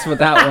 That's what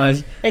that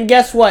was. And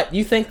guess what?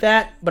 You think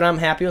that, but I'm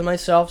happy with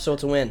myself, so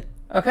it's a win.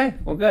 Okay,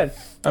 well, good.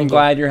 I'm you.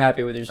 glad you're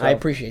happy with yourself. I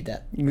appreciate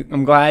that.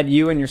 I'm glad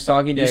you and your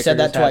soggy dick. You said are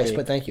that just twice, happy.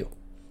 but thank you.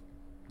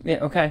 Yeah.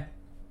 Okay.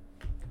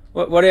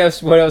 What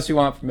else? What else you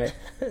want from me?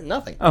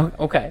 Nothing. Oh,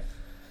 okay.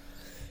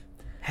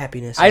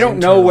 Happiness. I is don't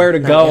know internal, where to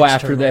not go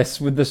after external. this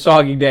with the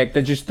soggy dick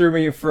that just threw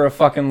me for a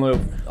fucking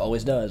loop.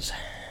 Always does.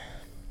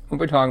 What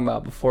we're talking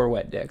about before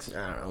wet dicks.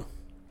 I don't know.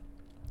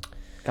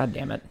 God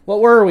damn it. What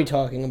were we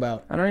talking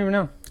about? I don't even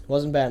know.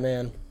 Wasn't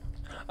Batman?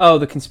 Oh,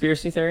 the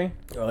conspiracy theory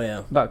Oh yeah.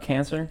 about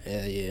cancer.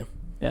 Yeah.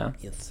 Yeah.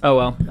 Yes. Oh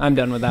well, I'm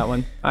done with that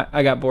one.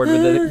 I got bored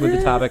with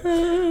the topic.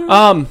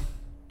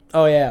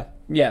 Oh yeah.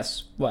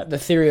 Yes. What? The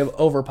theory of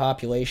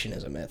overpopulation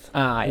is a myth.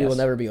 Ah, We yes. will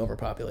never be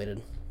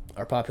overpopulated.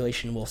 Our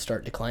population will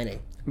start declining.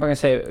 I'm gonna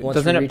say, Once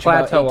doesn't we it reach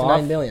about plateau 8 to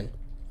 9 off? billion.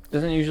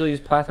 Doesn't it usually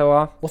just plateau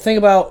off? Well, think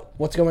about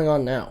what's going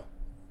on now.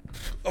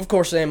 of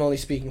course, I am only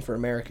speaking for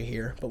America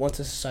here, but once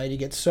a society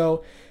gets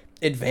so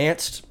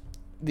advanced,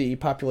 the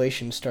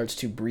population starts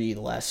to breed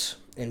less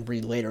and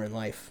breed later in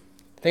life.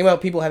 Think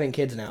about people having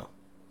kids now.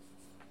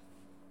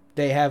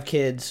 They have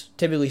kids,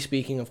 typically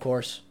speaking, of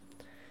course,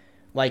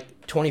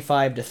 like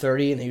 25 to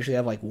 30, and they usually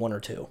have like one or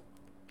two,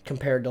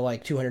 compared to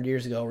like 200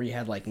 years ago where you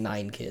had like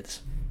 9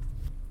 kids.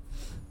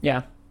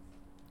 Yeah.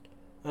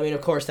 I mean,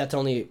 of course, that's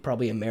only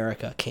probably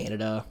America,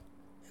 Canada,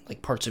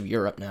 like parts of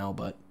Europe now,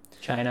 but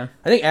China.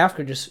 I think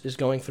Africa just is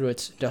going through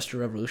its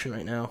industrial revolution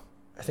right now.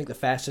 I think the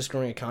fastest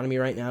growing economy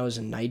right now is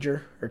in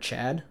Niger or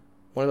Chad.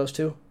 One of those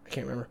two. I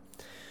can't remember.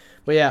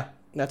 But yeah,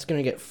 that's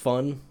going to get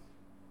fun.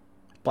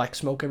 Black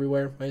smoke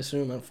everywhere, I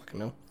assume. I don't fucking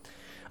know.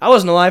 I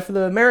wasn't alive for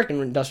the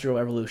American Industrial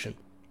Revolution.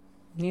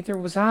 Neither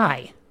was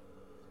I.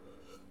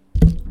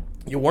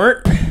 You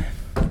weren't?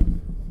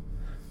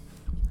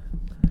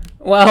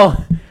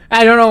 Well,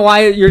 I don't know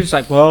why you're just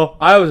like, well,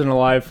 I wasn't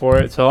alive for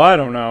it, so I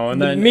don't know.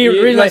 And then The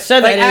reason I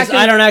said that is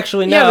I don't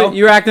actually know. Yeah, but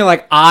you're acting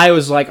like I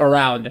was like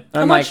around.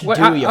 How I'm much like,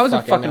 what? do you I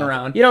wasn't fucking know?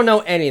 around. You don't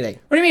know anything.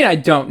 What do you mean I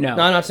don't know?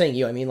 No, I'm not saying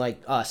you. I mean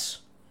like us.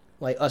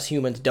 Like us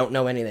humans don't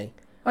know anything.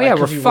 Oh yeah, we're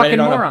 'cause you read fucking it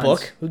on morons. a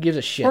book. Who gives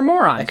a shit? We're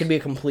morons. That could be a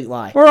complete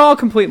lie. We're all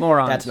complete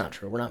morons. That's not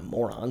true. We're not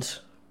morons.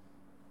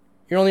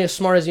 You're only as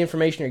smart as the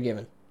information you're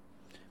given.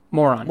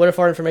 Moron. What if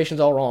our information's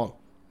all wrong?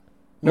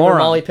 Remember Moron.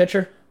 Molly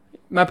Pitcher?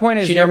 My point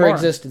is, She you're a never moron.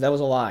 existed. That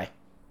was a lie.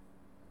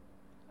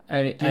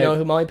 Do Do you know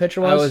who Molly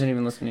Pitcher was? I wasn't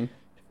even listening.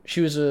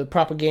 She was a not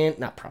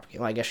propaganda.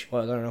 Well, I guess she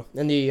was. I don't know.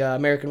 In the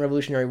American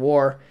Revolutionary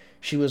War,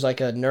 she was like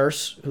a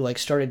nurse who like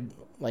started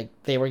like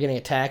they were getting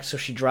attacked, so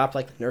she dropped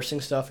like the nursing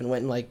stuff and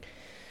went and like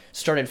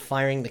started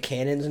firing the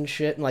cannons and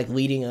shit and like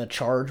leading a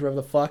charge, whatever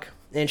the fuck.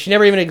 And she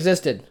never even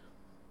existed.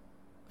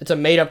 It's a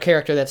made up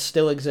character that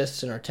still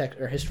exists in our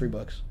history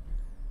books.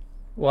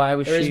 Why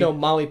was There she? is no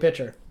Molly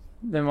Pitcher.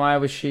 Then why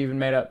was she even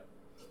made up?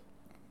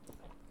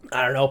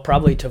 I don't know,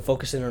 probably to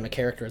focus in on a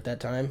character at that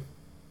time.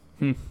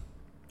 Hmm.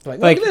 Like,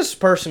 Like- look at this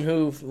person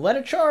who led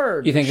a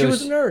charge. You think she it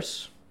was was- a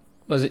nurse?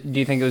 Was it? Do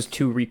you think it was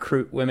to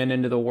recruit women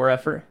into the war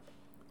effort?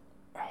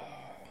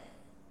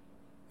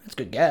 That's a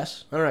good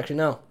guess. I don't actually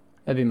know.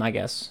 That'd be my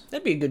guess.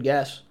 That'd be a good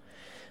guess.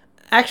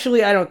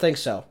 Actually, I don't think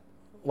so.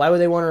 Why would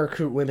they want to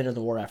recruit women in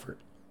the war effort?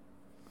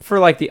 For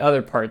like the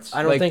other parts,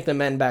 I don't like, think the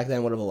men back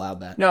then would have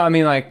allowed that. No, I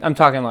mean like I'm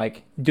talking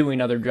like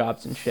doing other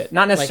jobs and shit.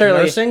 Not Like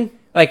necessarily nursing?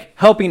 like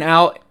helping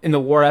out in the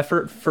war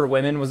effort for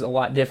women was a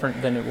lot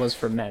different than it was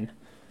for men.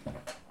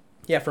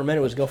 Yeah, for men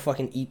it was go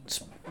fucking eat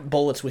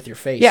bullets with your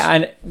face. Yeah,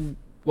 and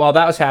while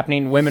that was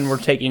happening, women were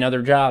taking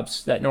other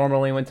jobs that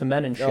normally went to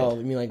men and shit. Oh,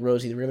 you mean like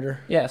Rosie the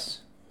Riveter? Yes.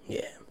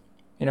 Yeah.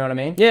 You know what I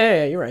mean?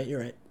 Yeah, you're right, you're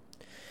right.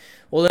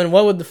 Well, then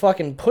what would the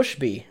fucking push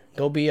be?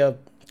 Go be a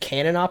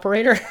cannon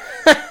operator?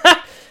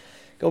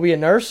 Go be a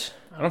nurse?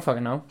 I don't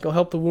fucking know. Go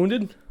help the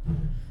wounded?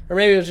 Or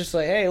maybe it was just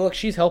like, hey, look,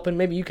 she's helping.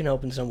 Maybe you can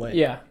help in some way.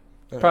 Yeah.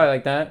 Probably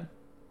like that.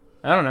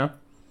 I don't know.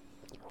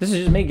 This is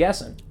just me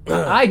guessing.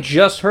 I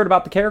just heard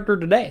about the character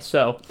today,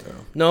 so.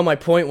 No, my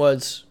point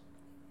was,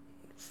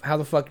 how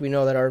the fuck do we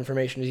know that our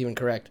information is even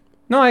correct?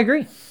 No, I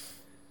agree.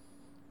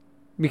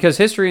 Because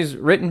history is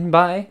written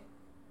by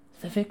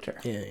the victor.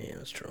 Yeah,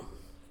 that's true.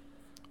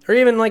 Or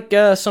even like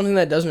something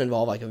that doesn't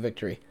involve like a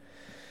victory.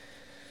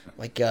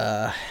 Like,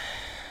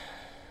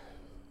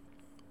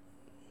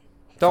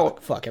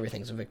 fuck,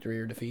 everything's a victory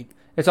or defeat.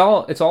 It's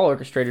all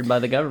orchestrated by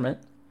the government.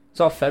 It's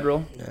all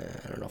federal.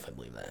 I don't know if I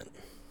believe that.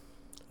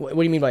 What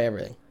do you mean by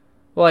everything?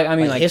 Well, like, I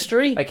mean, like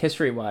history? like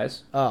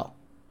history-wise. Oh.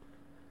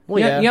 Well,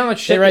 You know- yeah. you know how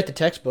much they shit write the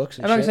textbooks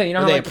and I'm about to shit. say, you know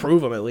Or how they much-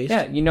 approve them at least.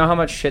 Yeah, you know how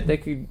much shit they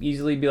could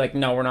easily be like,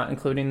 no, we're not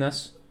including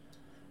this.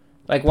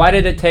 Like, why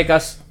did it take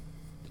us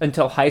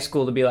until high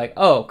school to be like,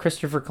 oh,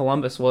 Christopher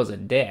Columbus was a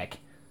dick?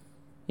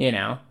 You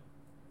know.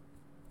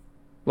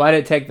 Why did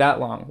it take that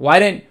long? Why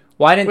didn't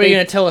What, are they? you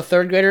going to tell a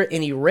third grader,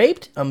 and he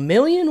raped 1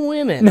 million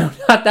women? No,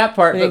 not that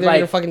part. You But think they're going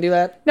to like, fucking do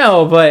that?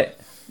 no, but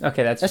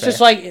okay, that's fair.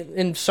 Just like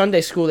in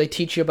Sunday school, they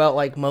teach you about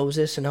like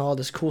Moses and all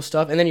this cool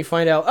stuff, and then you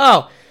find out,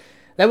 oh,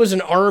 that was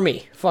an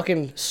army.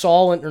 Fucking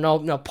Saul and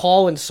no,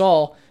 Paul and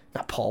Saul,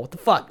 not Paul. What the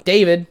fuck?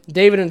 David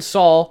and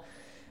Saul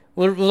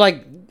were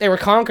like they were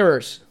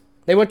conquerors.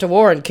 They went to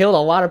war and killed a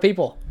lot of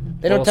people.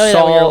 They don't tell you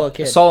that when you're a little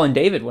kid. Saul and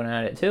David went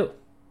at it too.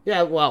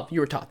 Yeah, well,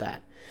 you were taught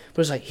that,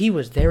 but it's like he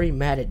was very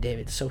mad at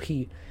David, so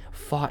he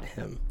fought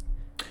him.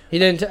 He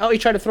didn't. He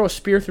tried to throw a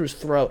spear through his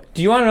throat.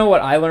 Do you want to know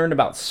what I learned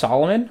about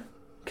Solomon?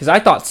 Because I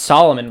thought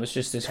Solomon was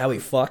just this. How he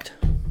fucked.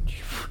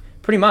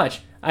 Pretty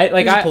much. He's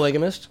a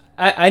polygamist.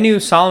 I knew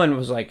Solomon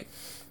was like,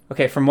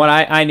 okay, from what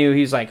I knew,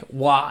 he's like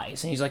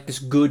wise and he's like this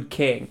good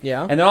king.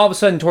 Yeah. And then all of a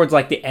sudden, towards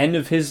like the end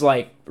of his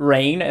like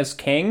reign as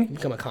king,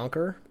 Become a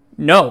conqueror.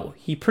 no,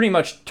 he pretty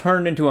much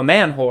turned into a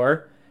man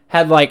whore,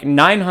 had like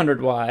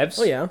 900 wives.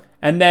 Oh yeah.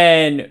 And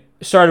then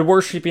started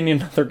worshiping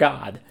another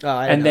god. Oh,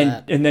 I didn't know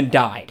that. And then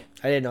died.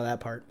 I didn't know that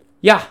part.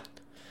 Yeah.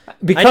 I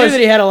knew Because that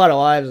he had a lot of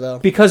wives though.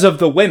 because of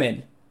the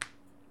women.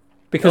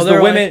 Because Oh, they the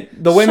were women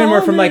like, the women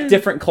were from like Solomon.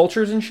 different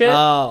cultures and shit.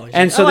 Oh,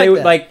 and so I they would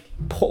that. like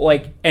pull,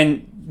 like,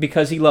 and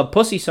because he loved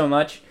pussy so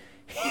much,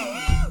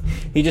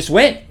 He just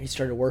went. He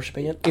started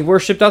worshiping it. He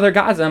worshipped other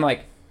gods. And I'm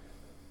like,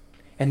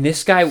 and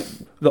this guy,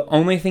 the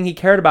only thing he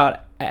cared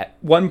about at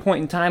one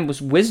point in time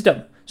was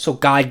wisdom. So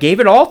God gave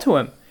it all to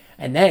him.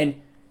 And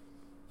then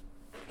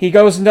he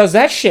goes and does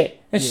that shit.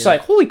 And it's just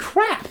like, holy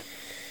crap.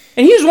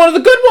 And he was one of the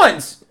good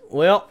ones.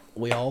 Well,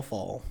 we all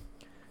fall.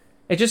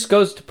 It just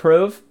goes to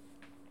prove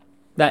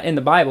that in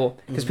the Bible,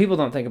 because people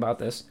don't think about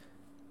this,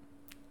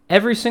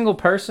 every single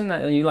person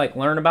that you like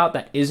learn about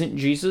that isn't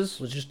Jesus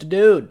Was just a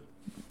dude.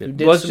 Who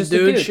did was some just a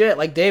dude dude. shit.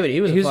 Like David, he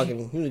was He a was-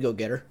 fucking, he was a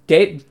go-getter.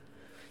 Dave,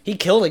 He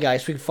killed a guy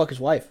so he could fuck his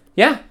wife.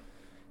 yeah,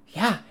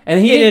 and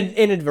He he didn't,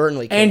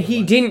 inadvertently killed and his he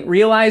wife. didn't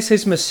realize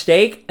his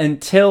mistake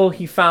until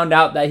he found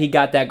out that he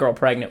got that girl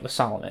pregnant with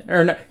Solomon,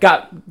 or no,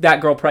 got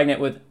that girl pregnant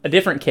with a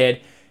different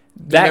kid.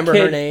 That remember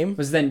kid her name?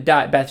 was then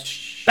died.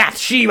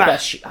 Bathsheba.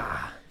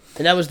 Ah.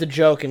 And that was the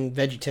joke in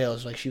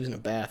VeggieTales, like she was in a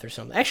bath or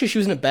something. Actually, she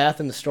was in a bath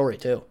in the story,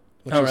 too.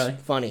 Which Oh, was really?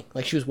 funny.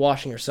 Like, she was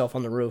washing herself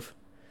on the roof.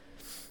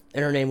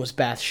 And her name was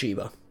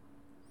Bathsheba.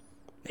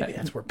 Maybe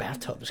that's where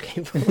bathtubs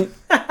came from.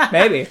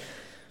 Maybe.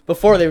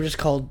 Before, they were just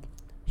called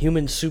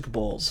human Super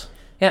Bowls.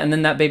 Yeah, and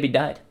then that baby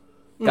died.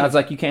 God's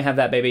like, you can't have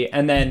that baby.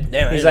 And then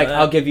Damn, I he's didn't like, know that.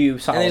 I'll give you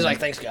Solomon. And he's like,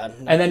 thanks, God.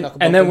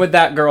 and then with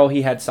that girl,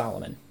 he had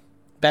Solomon.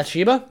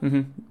 Bathsheba?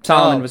 hmm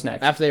Solomon Oh, was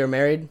next. After they were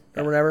married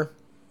or whatever.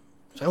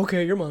 It's like,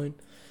 okay, you're mine.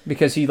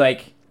 Because he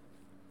like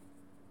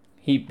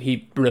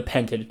he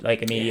repented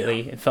like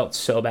immediately. It felt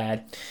so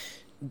bad.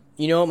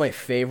 You know what my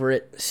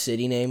favorite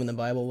city name in the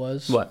Bible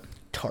was? What?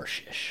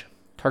 Tarshish.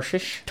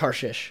 Tarshish?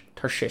 Tarshish.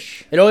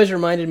 Tarshish. It always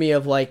reminded me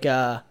of like, you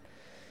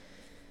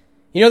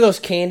know those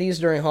candies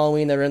during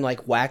Halloween that are in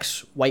like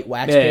white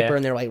wax Yeah, paper yeah.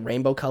 and they're like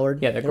rainbow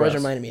colored? Yeah, they're It always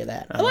gross. reminded me of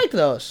that. I liked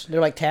those.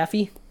 They're like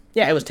taffy.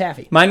 Yeah, it was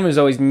taffy. Mine was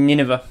always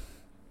Nineveh.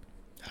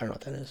 I don't know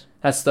what that is.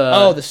 That's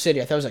the The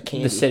city. I thought it was a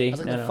candy. the city. I was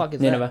like, No, the no, fuck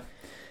is Nineveh.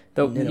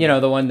 The Nineveh. you know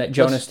the one that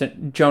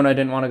Jonah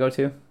didn't want to go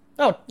to. that?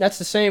 Oh, that's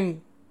the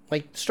same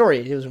like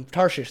story. It was in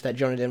Tarshish that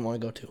Jonah didn't want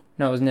to go to.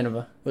 No, it was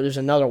Nineveh. But there's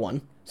another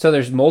one. So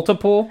there's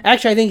multiple.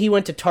 Actually, I think he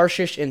went to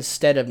Tarshish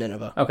instead of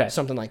Nineveh. Okay.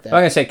 Something like that.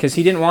 Like I said, because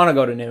he didn't want to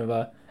go to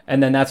Nineveh,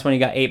 and then that's when he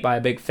got ate by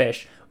a big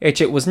fish. Which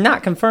it was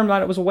not confirmed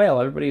that it was a whale.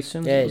 Everybody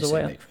assumes Yeah, it was just a a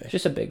whale. big fish.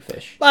 Just a big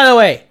fish. By the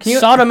way, you-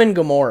 Sodom and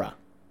Gomorrah.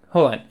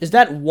 Hold on. Is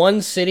that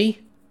one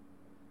city?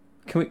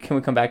 Can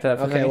we come back to that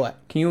for a Okay, second? what?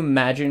 Can you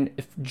imagine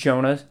if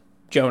Jonah,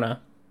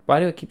 why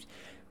do I keep,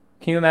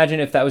 can you imagine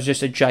if that was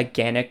just a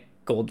gigantic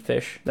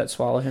goldfish that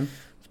swallowed him?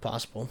 It's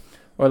possible.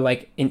 Or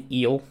like an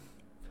eel?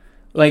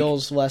 Like,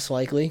 Eels less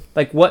likely.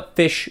 like what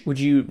fish would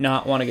you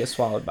not want to get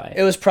swallowed by?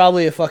 It was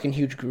probably a fucking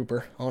huge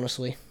grouper,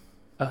 honestly.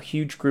 A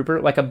huge grouper?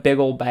 Like a big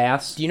old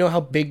bass? Do you know how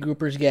big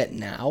groupers get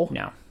now?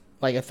 No.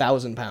 Like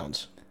 1,000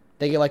 pounds.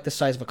 They get like the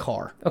size of a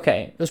car.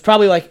 Okay. It was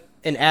probably like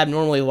an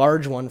abnormally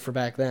large one for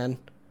back then.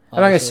 I'm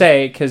not going to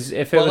say, because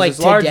if it But was like as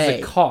large today,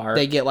 as a car,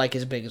 they get like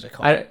as big as a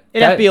car. I- It'd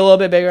have that- to be a little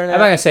bit bigger than I'm not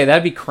that. going to say,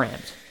 that'd be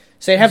cramped.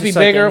 So it'd have to be just,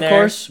 like, bigger, in of there.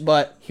 course,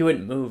 but He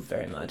wouldn't move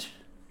very much.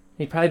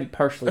 He'd probably be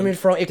partially I mean, it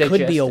could be a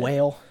digested.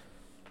 whale.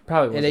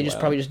 Probably was And they a just whale.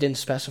 probably just didn't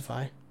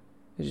specify.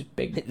 It's just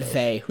big. fish.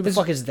 They. Who the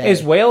fuck is they?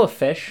 Is whale a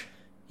fish?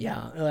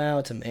 Yeah. Well,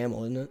 it's a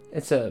mammal, isn't it?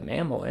 It's a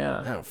mammal, I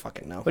yeah. don't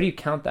fucking know. What do you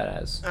count that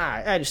as?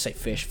 I just say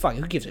fish. Fuck,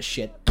 who gives a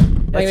shit?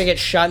 I'm gonna get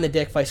shot in the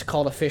dick if I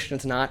call it a fish and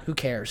it's not. Who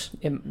cares?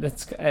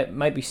 It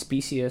might be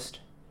speciest.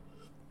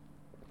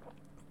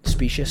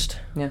 Speciest.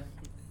 Yeah.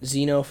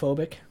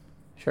 Xenophobic.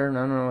 Sure, I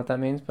don't know what that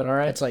means, but all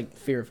right. That's like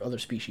fear of other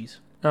species.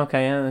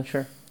 Okay, yeah,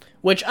 sure.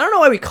 Which, I don't know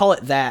why we call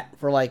it that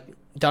for like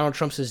Donald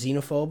Trump's a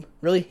xenophobe.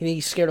 Really? You think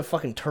he's scared of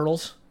fucking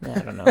turtles? Yeah, I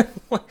don't know.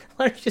 Why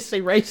don't you just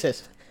say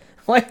racist?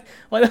 Why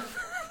the...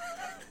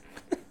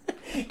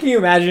 Can you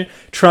imagine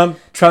Trump's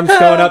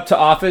going up to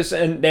office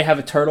and they have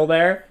a turtle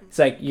there? It's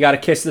like, you got to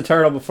kiss the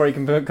turtle before you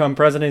can become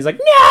president. He's like,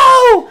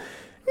 no!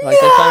 Like,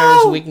 they find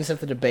his weakness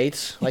at the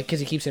debates. Like, because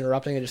he keeps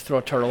interrupting, they just throw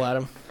a turtle at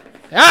him.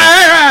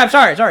 I'm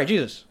sorry,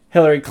 Jesus.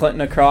 Hillary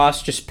Clinton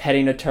across, just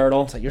petting a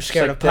turtle. It's like, you're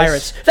scared It's of like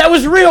pirates. That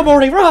was real,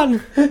 Morty,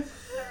 run!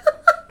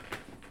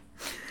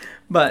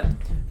 But,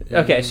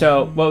 okay,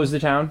 so what was the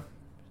town?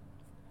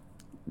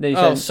 They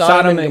Oh,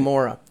 Sodom and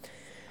Gomorrah.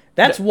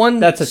 That's one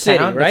That's a city,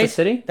 town? right? That's a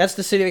city? That's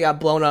the city that got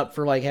blown up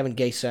for, like, having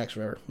gay sex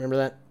or whatever. Remember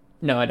that?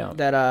 No, I don't.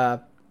 That, I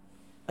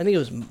think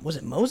it was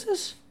it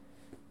Moses?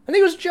 I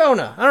think it was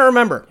Jonah. I don't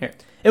remember. Here.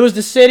 It was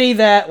the city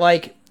that,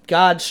 like,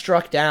 God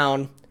struck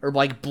down or,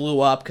 like, blew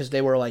up because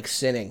they were, like,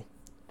 sinning.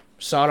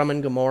 Sodom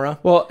and Gomorrah.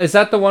 Well, is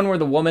that the one where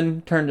the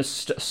woman turned to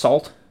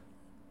salt?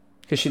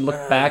 Because she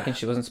looked back and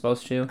she wasn't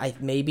supposed to?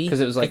 Maybe. 'Cause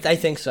it was, like, I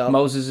think so.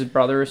 Moses'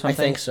 brother or I something?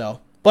 think so.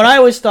 But I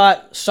always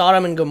thought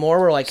Sodom and Gomorrah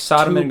were, like,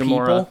 Sodom two and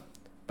Gomorrah. people.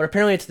 But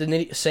apparently it's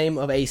the same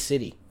of a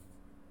city.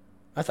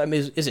 I thought,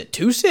 is it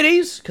two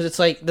cities? Because it's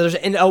like, there's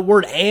a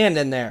word and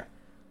in there.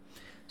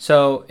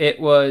 So it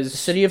The was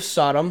city of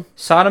Sodom.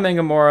 Sodom and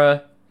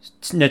Gomorrah,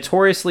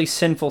 notoriously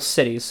sinful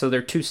cities. So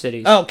they're two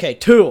cities. Okay,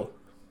 two.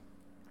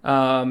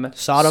 Sodom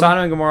Sodom?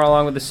 and Gomorrah,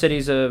 along with the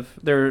cities of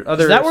their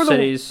other Is that where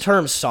cities. the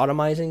term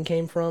sodomizing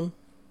came from?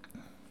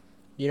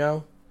 You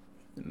know?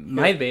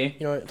 Might be.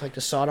 You know, it's like to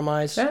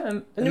sodomize. Yeah,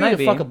 Didn't it you might mean to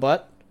be. fuck a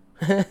butt?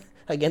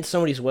 Against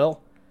somebody's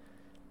will?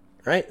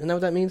 right? Isn't that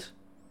what that means?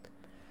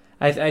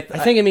 I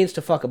think it means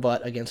to fuck a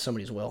butt against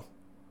somebody's will.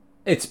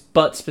 it's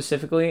butt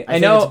specifically. I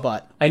think it's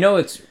butt. I know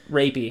it's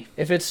rapey.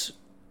 If it's...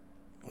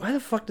 Why the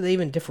fuck do they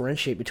even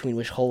differentiate between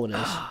which hole it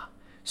is?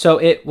 So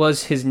it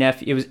was his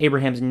nephew. It was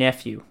Abraham's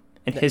nephew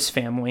and his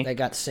family. That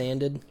got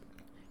sanded?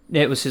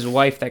 It was his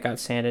wife that got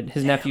sanded.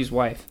 His nephew's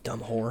wife.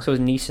 Dumb whore. So his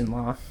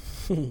niece-in-law.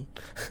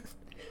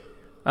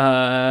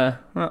 I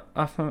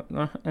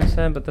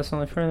said, but that's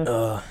only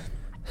for...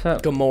 So,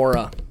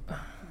 Gomorrah.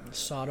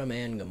 Sodom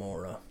and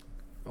Gomorrah.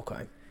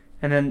 Okay.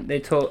 and then they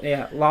told...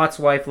 Yeah, Lot's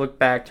wife looked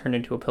back, turned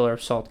into a pillar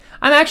of salt.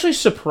 I'm actually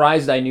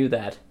surprised I knew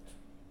that.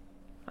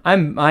 I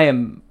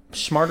am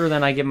smarter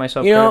than I give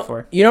myself credit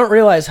for. You don't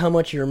realize how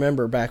much you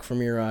remember back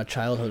from your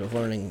childhood of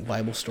learning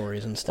Bible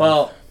stories and stuff.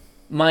 Well,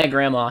 my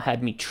grandma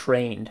had me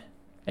trained.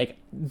 Like,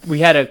 we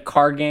had a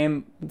card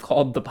game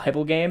called the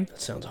Bible game.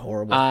 That sounds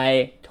horrible.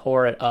 I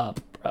tore it up,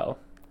 bro.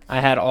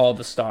 I had all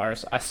the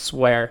stars. I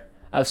swear.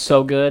 I was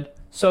so good.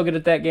 So good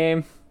at that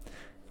game.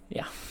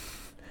 Yeah.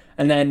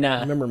 And then,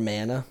 remember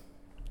manna?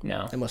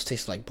 no. It must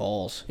taste like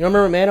balls. You don't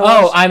remember what manna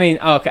was? Oh, I mean,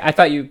 okay. I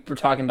thought you were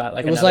talking about,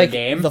 like, it was another like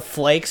game. the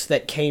flakes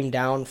that came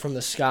down from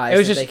the sky It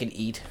was that just- they could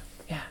eat.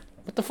 Yeah.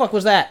 What the fuck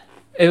was that?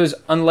 It was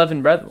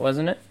unleavened bread,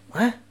 wasn't it?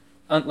 What?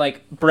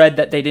 Like, bread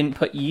that they didn't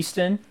put yeast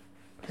in.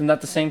 Isn't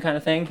that the same kind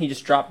of thing? He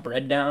just dropped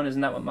bread down.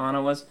 Isn't that what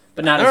manna was?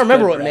 But not. I don't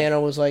remember what bread. manna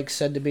was like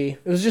said to be.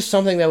 It was just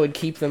something that would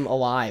keep them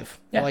alive.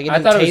 Yeah, Like it I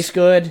didn't thought it was- taste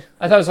good.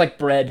 I thought it was like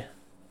bread.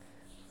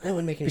 That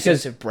wouldn't make any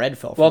Because- sense if bread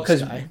fell from Well, the because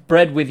sky.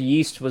 bread with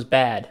yeast was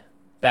bad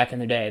back in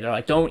the day. They're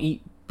like, don't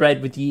eat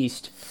bread with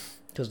yeast.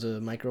 Because the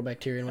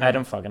microbacteria and I whatever?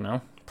 don't fucking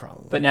know.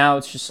 Probably. But now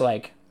it's just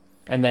like,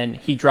 and then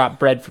he dropped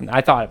bread from.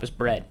 I thought it was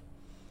bread.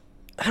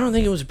 I don't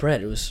think it was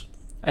bread. It was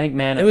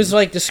Manna. It was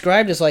like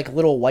described as like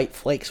little white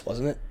flakes,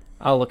 wasn't it?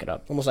 I'll look it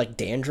up. Almost like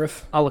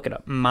dandruff. I'll look it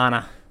up.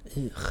 Manna.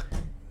 Ugh.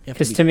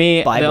 Because to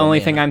me, Bible the only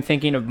manna. thing I'm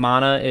thinking of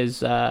manna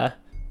is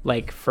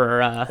like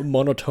for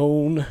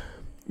Monotone.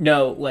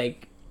 no,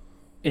 like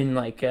in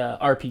like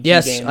RPG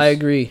Yes, games. I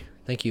agree.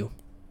 Thank you.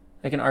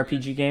 Like in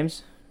RPG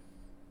games.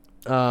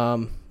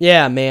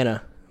 Yeah,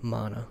 mana.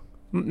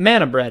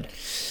 Manna bread.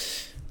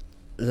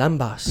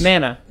 Lambas.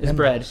 Manna is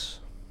bread. Lambas.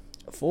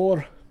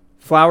 4.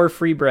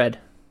 Flour-free bread.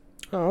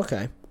 Oh,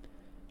 okay.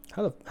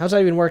 How's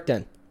that even work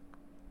then?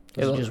 Is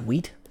it It'll- just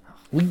wheat?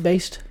 Wheat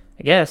based?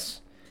 I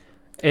guess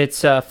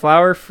it's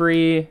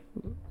flour-free.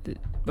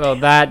 Well,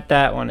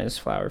 that one is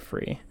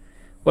flour-free.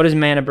 What is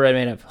manna bread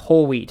made of?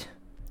 Whole wheat.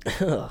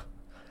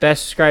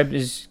 Best described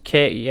as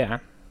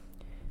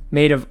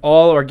made of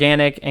all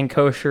organic and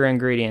kosher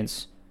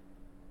ingredients.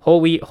 Whole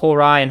wheat, whole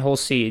rye, and whole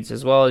seeds,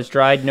 as well as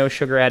dried, no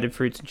sugar added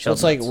fruits and So shelled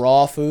it's like nuts.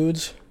 raw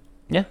foods?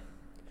 Yeah.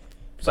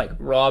 It's like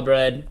raw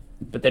bread,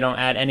 but they don't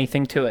add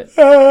anything to it.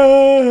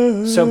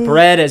 So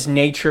bread as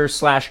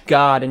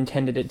nature/God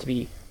intended it to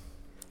be.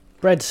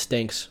 Bread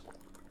stinks.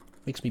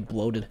 Makes me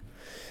bloated.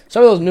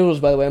 Some of those noodles,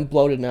 by the way, I'm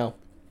bloated now.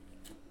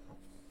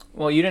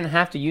 Well, you didn't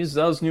have to use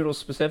those noodles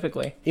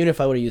specifically, Even if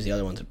I would have used the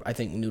other ones, I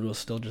think noodles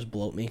still just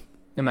bloat me.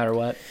 no matter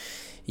what.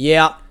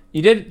 Yeah,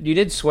 You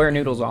did swear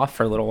noodles off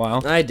for a little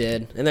while. I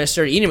did. And then I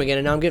started eating them again,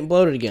 and now I'm getting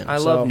bloated again. I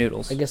love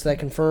noodles. I guess that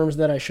confirms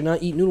that I should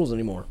not eat noodles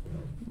anymore.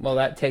 Well,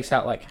 that takes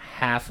out like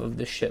half of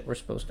the shit we're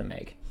supposed to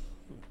make.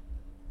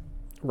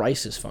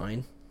 Rice is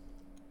fine.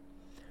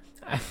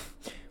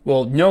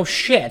 Well, no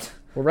shit.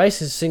 Well,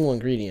 rice is a single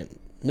ingredient.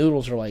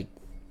 Noodles are like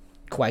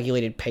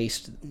coagulated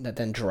paste that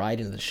then dried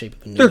into the shape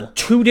of a They're noodle.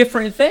 two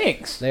different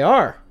things. They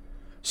are.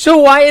 So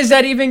why is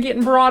that even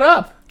getting brought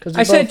up? 'Cause I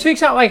they're said it both-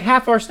 takes out like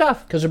half our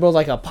stuff. Because they're both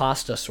like a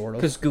pasta, sort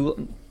of. Because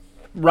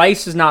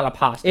rice is not a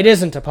pasta. It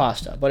isn't a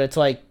pasta, but it's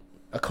like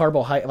a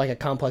like a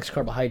complex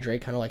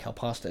carbohydrate, kind of like how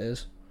pasta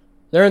is.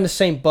 They're in the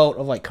same boat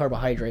of like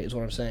carbohydrate, is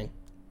what I'm saying.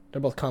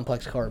 They're both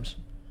complex carbs.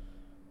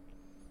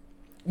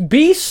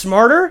 Be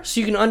smarter so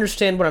you can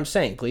understand what I'm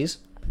saying, please.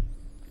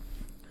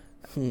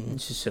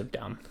 It's just so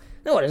dumb.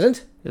 No, it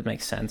isn't. It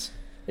makes sense.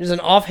 It is an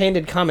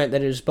offhanded comment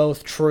that is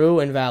both true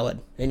and valid,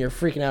 and you're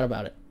freaking out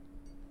about it.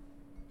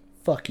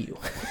 Fuck you.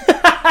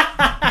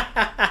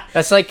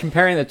 That's like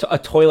comparing a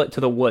toilet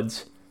to the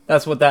woods.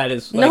 That's what that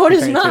is. No, it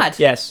is comparing not.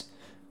 Yes.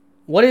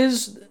 What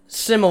is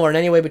similar in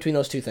any way between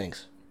those two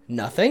things?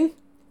 Nothing.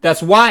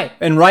 That's why.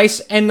 And rice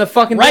and the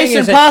fucking Rice thing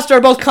and is that- pasta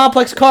are both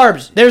complex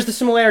carbs. There's the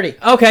similarity.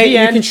 Okay, The you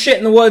end. can shit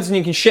in the woods and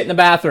you can shit in the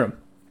bathroom.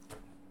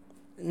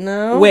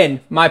 No. Win.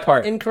 My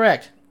part.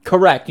 Incorrect.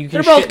 Correct. You can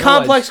They're shit both in the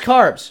complex woods.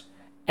 carbs.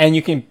 And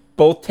you can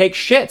both take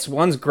shits.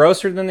 One's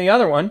grosser than the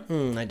other one.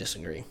 I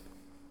disagree.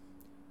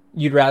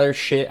 You'd rather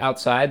shit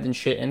outside than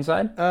shit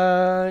inside?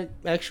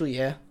 Actually,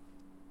 yeah.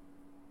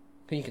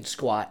 You can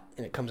squat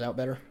and it comes out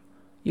better.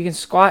 You can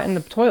squat in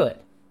the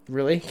toilet.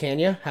 Really? Can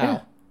you?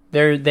 How?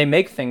 Yeah. They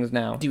make things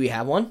now. Do we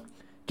have one?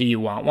 Do you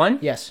want one?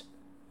 Yes.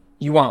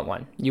 You want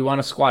one. You want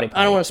a squatty potty.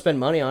 I don't want to spend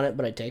money on it,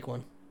 but I'd take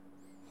one.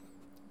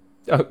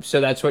 Oh,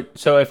 so that's what.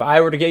 So if I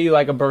were to get you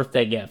like a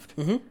birthday gift,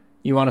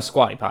 you want a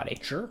squatty potty.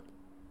 Sure.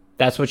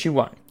 That's what you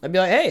want. I'd be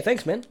like, hey,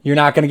 thanks, man. You're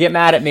not gonna get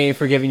mad at me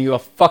for giving you a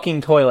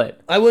fucking toilet.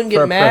 I wouldn't For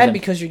get a mad present.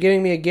 because you're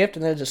giving me a gift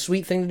and that's a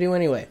sweet thing to do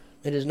anyway.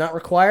 It is not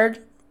required,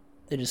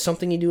 It is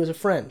something you do as a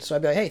friend. So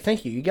I'd be like, hey,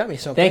 thank you. You got me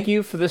something. Thank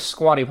you for this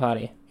squatty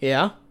potty.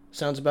 Yeah.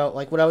 Sounds about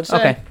like what I would say.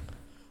 Okay.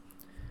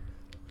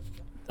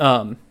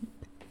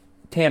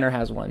 Tanner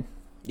has one.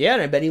 Yeah,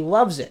 and I bet he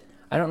loves it.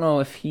 I don't know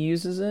if he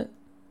uses it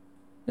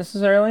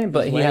necessarily,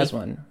 but he has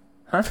one.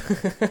 Huh?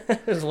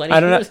 Does Lenny I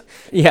don't know. use it?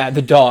 Yeah,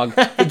 the dog.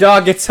 The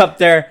dog gets up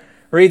there,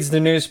 reads the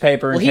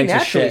newspaper, Well, and he takes a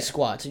naturally shit.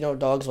 squats. You know,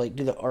 dogs like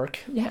do the arc.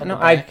 Yeah, on no,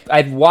 the back.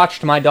 I've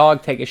watched my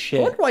dog take a I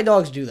shit. wonder why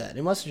dogs do that.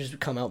 It must have just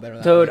come out better.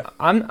 That Dude, way.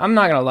 I'm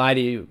not gonna lie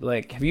to you.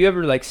 Like, have you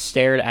ever like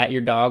stared at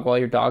your dog while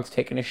your dog's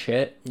taking a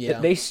shit? Yeah.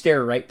 They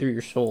stare right through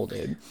your soul,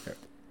 dude.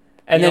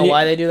 And you know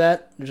why they do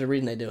that? There's a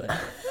reason they do it.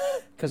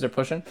 Because they're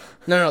pushing.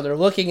 No, they're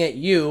looking at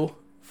you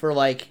for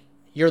like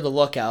you're the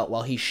lookout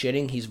while he's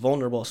shitting. He's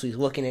vulnerable, so he's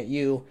looking at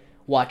you,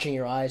 watching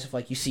your eyes. If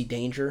like you see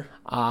danger,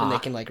 and they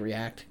can like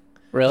react.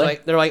 Really?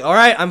 Like they're like, all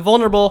right, I'm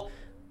vulnerable.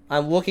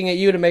 I'm looking at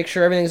you to make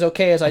sure everything's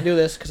okay as I do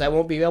this because I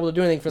won't be able to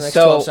do anything for the next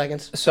 12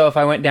 seconds. So if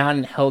I went down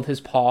and held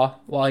his paw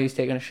while he's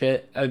taking a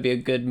shit, that would be a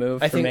good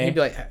move I for think me. he'd be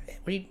like, "What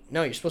are you?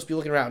 No, you're supposed to be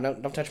looking around. No,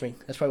 don't touch me."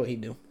 That's probably what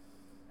he'd do.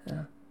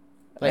 Yeah.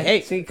 Like,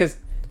 hey, see, because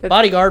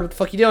bodyguard, what the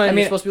fuck you doing? I mean,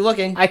 You're supposed to be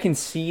looking. I can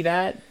see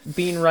that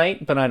being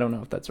right, but I don't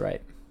know if that's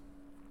right.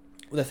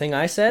 The thing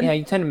I said? Yeah,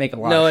 you tend to make a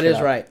lot. No, of it shit is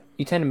up. right.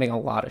 You tend to make a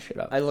lot of shit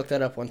up. I looked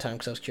that up one time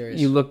because I was curious.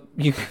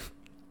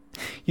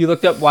 You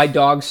looked up why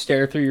dogs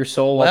stare through your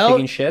soul while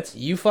taking shits.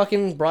 You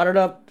fucking brought it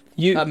up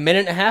a minute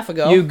and a half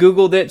ago. You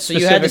Googled it, so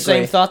you had the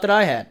same thought that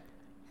I had.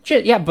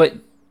 Shit, yeah, but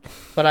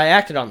I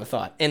acted on the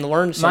thought and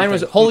learned something. Mine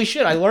was holy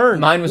shit. I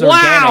learned. Mine was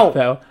wow! organic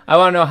though. I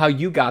want to know how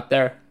you got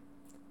there.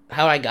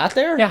 How I got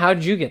there? Yeah, how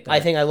did you get there? I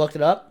think I looked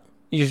it up.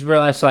 You just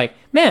realized, like,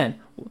 man,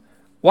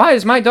 why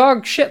is my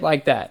dog shit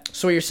like that?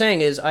 So what you're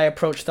saying is I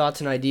approach thoughts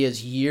and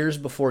ideas years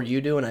before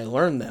you do, and I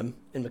learn them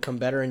and become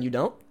better, and you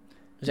don't?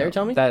 Is that what you're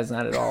telling me? That is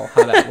not at all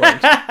how that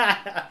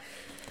works.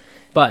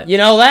 But you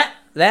know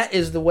that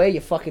is the way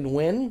you fucking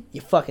win.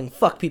 You fucking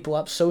fuck people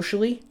up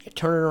socially. You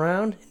turn it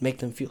around and make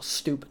them feel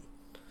stupid.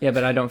 yeah,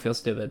 but I don't feel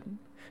stupid.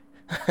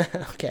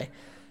 Okay.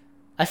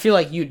 I feel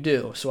like you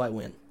do, so I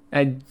win.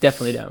 I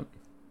definitely don't.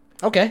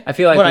 Okay. I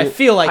feel like but I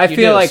feel like you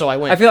do, so I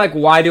win. I feel like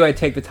why do I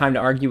take the time to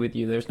argue with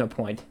you? There's no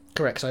point.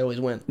 Correct, so I always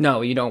win.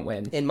 No, you don't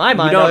win. In my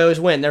mind, I always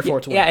win, therefore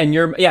it's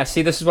win. Yeah,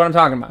 see, this is what I'm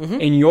talking about.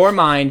 In your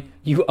mind,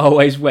 you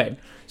always win.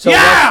 So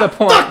yeah! what's the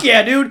point? Fuck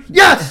yeah, dude!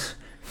 Yes!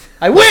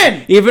 I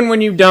win! Even when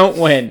you don't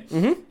win.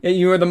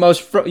 You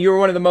were you were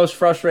one of the most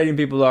frustrating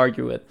people to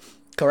argue with.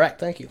 Correct,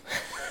 thank you.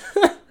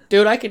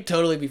 Dude, I could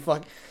totally be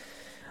fucking...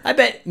 I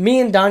bet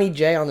me and Donnie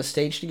J on the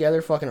stage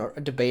together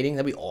fucking debating,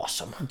 that'd be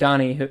awesome.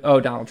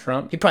 Donald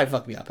Trump. He'd probably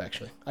fuck me up,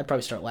 actually. I'd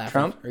probably start laughing.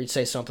 Trump? Or he'd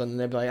say something, and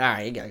they'd be like,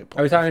 alright, you gotta get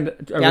Are we talking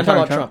I'm talking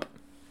about Trump.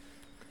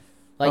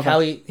 Like Okay. how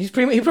he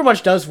pretty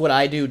much does what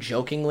I do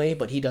jokingly,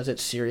 but he does it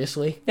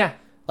seriously. Yeah.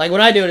 Like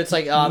when I do it, it's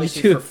like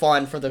obviously too. for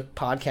fun for the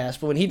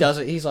podcast, but when he does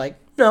it, he's like,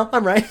 no,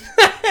 I'm right.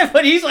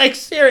 But he's like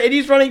serious, and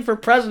he's running for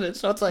president,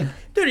 so it's like,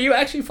 dude, are you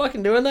actually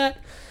fucking doing that?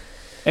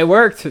 It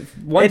worked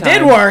one time. It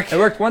did work. It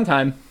worked one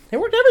time. It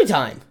worked every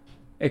time.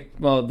 It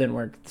didn't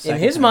work. The In second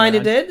his time mind,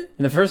 around. it did.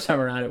 And the first time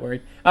around, it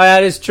worked. Oh,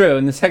 that is true.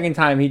 And the second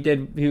time,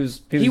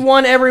 He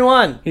won every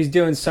one. He's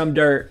doing some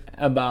dirt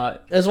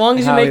about. As long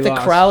as you how make he the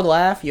lost. crowd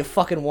laugh, you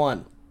fucking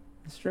won.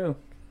 It's true.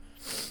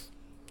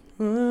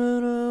 What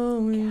are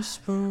we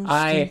supposed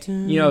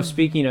to do?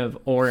 Speaking of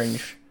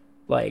orange,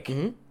 like,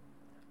 Mhm.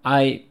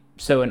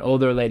 so an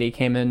older lady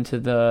came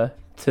into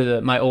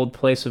my old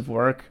place of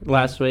work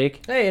last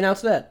week. Hey,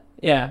 announce that.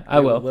 Yeah, I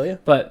will. Will you?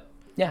 But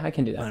yeah, I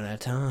can do that. Run out of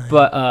time.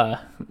 But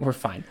we're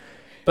fine.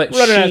 But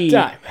Running out of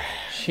time.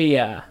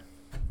 she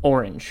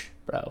orange,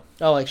 bro.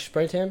 Oh, like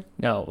spray tan?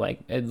 No, like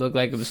it looked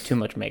like it was too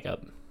much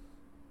makeup.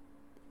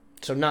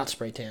 So not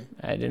spray tan.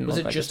 I didn't. Was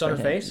look it like just a on her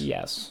spray tan. face?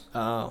 Yes,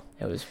 Oh.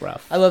 it was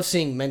rough. I love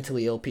seeing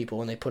mentally ill people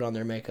when they put on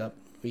their makeup.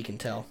 We can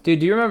tell. Dude,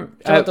 do you remember?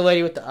 Talking about the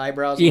lady with the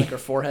eyebrows and like her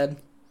forehead?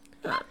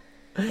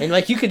 And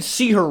like you could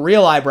see her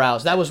real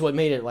eyebrows. That was what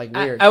made it like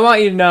weird. I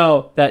want you to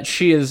know that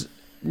she is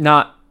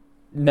not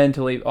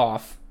mentally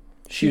off.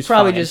 She's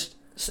probably fine. just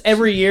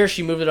every year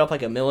she moved it up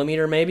like a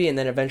millimeter maybe, and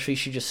then eventually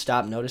she just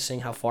stopped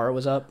noticing how far it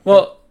was up.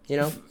 Well, you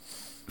know,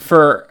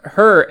 for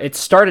her, it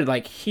started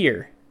like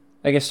here.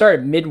 Like it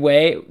started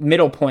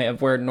middle point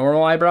of where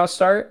normal eyebrows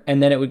start,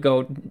 and then it would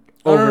go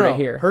over to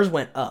here. Hers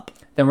went up.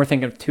 Then we're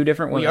thinking of two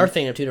different women. We are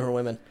thinking of two different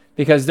women.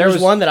 Because There's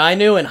was one that I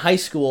knew in high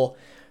school.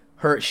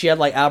 She had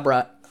like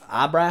eyebrows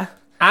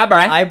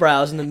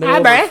in the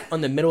middle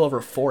on the middle of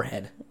her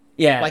forehead.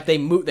 Yeah. Like they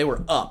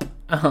were up.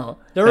 Oh.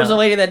 There was a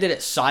lady that did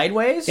it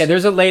sideways. Yeah,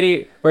 there's a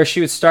lady where she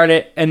would start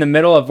it in the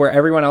middle of where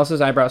everyone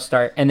else's eyebrows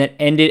start and then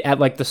end it at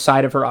like the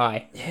side of her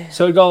eye. Yeah.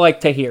 So it'd go like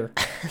to here.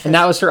 And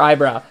that was her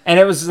eyebrow. And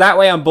it was that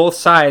way on both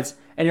sides.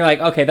 And you're like,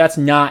 okay, that's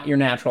not your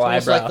natural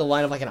It's eyebrow. like the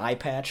line of like an eye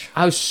patch.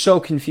 I was so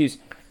confused.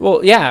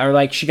 Well, yeah, or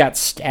like she got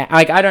stabbed.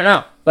 Like, I don't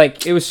know.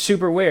 Like, it was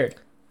super weird.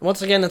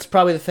 Once again, that's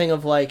probably the thing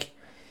of like,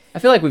 I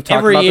feel like we've talked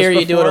every about year this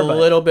you do it a before, but-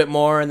 little bit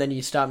more, and then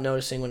you stop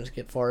noticing when it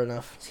gets far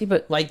enough. See,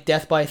 but Like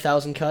death by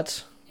 1,000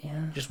 cuts.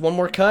 yeah, Just one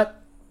more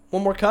cut,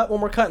 and all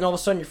of a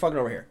sudden you're fucking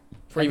over here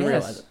before you even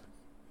realize it.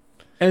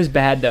 It was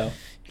bad though.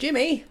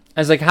 Jimmy. I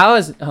was like, how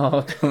is...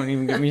 Oh, don't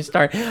even get me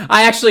started.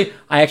 I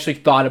actually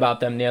thought about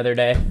them the other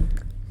day.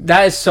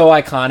 That is so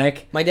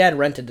iconic. My dad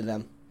rented to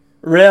them.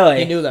 Really?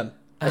 He knew them.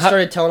 I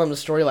started telling him the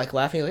story, like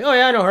laughing. Like, oh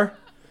yeah, I know her.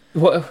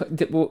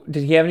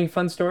 Did he have any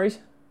fun stories?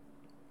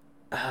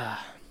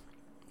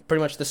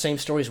 Pretty much the same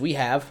stories we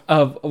have.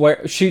 Of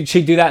where she'd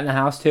do that in the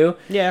house too?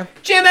 Yeah.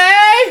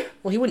 Jimmy!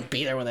 Well, he wouldn't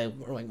be there when they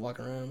were like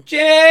walking around.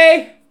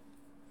 Jimmy!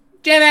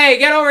 Jimmy,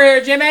 get over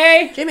here,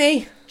 Jimmy!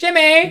 Jimmy!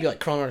 Jimmy! He'd be like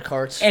crawling under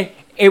carts, And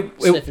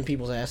sniffing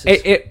people's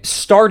asses. it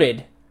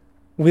started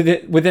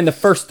within the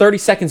first 30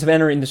 seconds of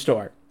entering the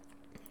store.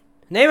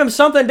 Name him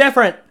something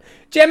different.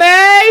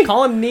 Jimmy!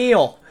 Call him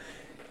Neil.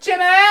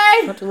 Jimmy!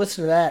 I have to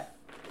listen to that.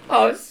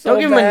 Oh, it's so Don't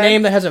give him a bad.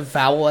 name that has a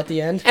vowel at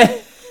the end.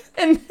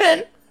 And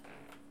then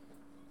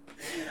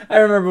I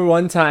remember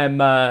one time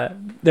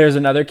there was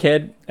another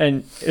kid,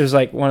 and it was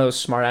like one of those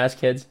smart ass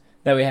kids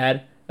that we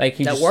had. Like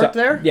he That just worked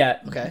there? Yeah.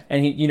 Okay.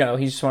 And he,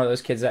 he's just one of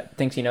those kids that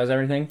thinks he knows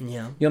everything.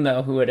 Yeah. You'll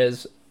know who it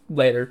is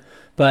later.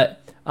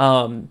 But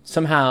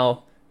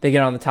somehow they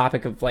get on the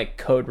topic of like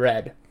Code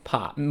Red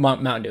pop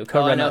Mountain Dew.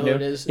 Code I Red know Mountain who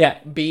Dew. it is. Yeah.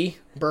 B.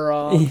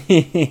 Burrow.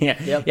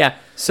 Yeah. Yep. Yeah.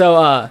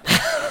 So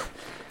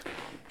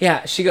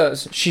yeah,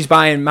 she's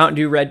buying Mountain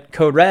Dew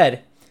Code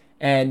Red,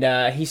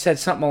 and he said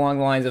something along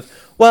the lines of,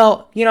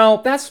 well,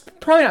 that's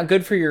probably not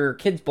good for your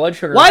kid's blood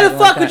sugar. Why or the something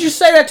like fuck would that." you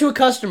say that to a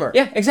customer?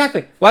 Yeah,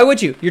 exactly. Why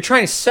would you? You're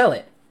trying to sell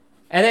it.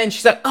 And then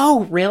she's like,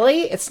 oh,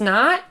 really? It's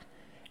not?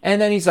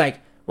 And then he's like,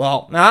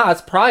 well, nah,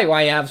 that's probably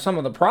why you have some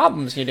of the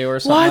problems you do or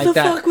something Why like the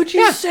that. fuck would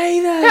you Yeah.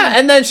 say that? Yeah,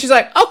 and then she's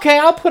like, okay,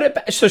 I'll put it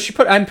back. So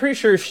I'm pretty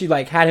sure she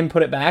like had him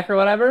put it back or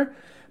whatever.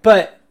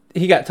 But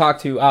he got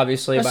talked to,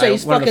 obviously, I by say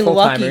he's one of the fucking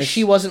lucky full-timers.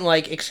 she wasn't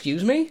like,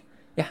 excuse me?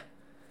 Yeah.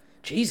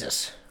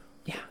 Jesus.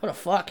 Yeah. What a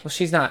fuck. Well,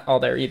 she's not all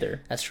there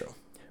either. That's true.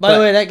 By the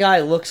way, that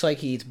guy looks like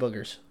he eats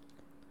boogers.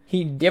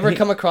 You ever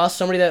come across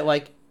somebody that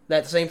like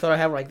that same thought I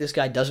have, like this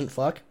guy doesn't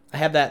fuck? I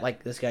have that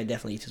like this guy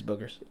definitely eats his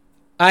boogers.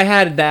 I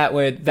had that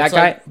with that It's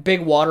guy. like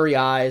big watery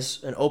eyes,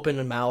 an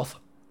open mouth.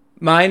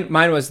 Mine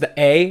was the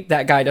A,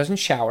 that guy doesn't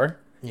shower.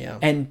 Yeah.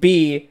 And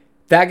B,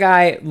 that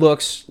guy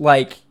looks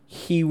like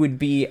he would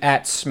be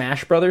at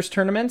Smash Brothers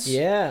tournaments.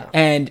 Yeah.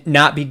 And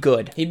not be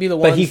good. He'd be the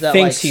ones but he that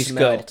thinks like he's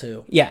smell good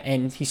too. Yeah,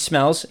 and he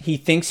smells. He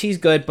thinks he's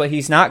good, but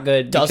he's not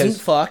good. Doesn't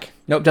because, fuck.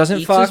 Nope, doesn't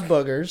Eats fuck. his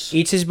boogers.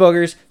 Eats his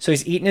boogers. So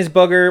he's eating his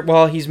booger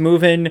while he's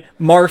moving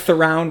Marth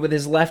around with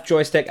his left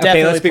joystick.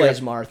 Definitely let's be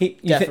plays real.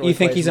 Marth. You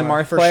think he's a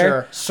Marth for player?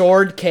 sure.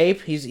 Sword,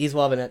 cape. He's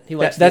loving it. He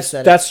likes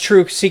That's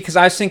true. See, because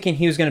I was thinking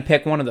he was going to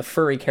pick one of the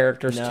furry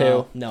characters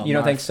too. No, You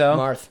don't Marth. think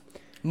so?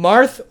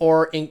 Marth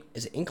or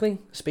is it Inkling?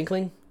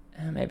 Spinkling?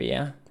 Maybe,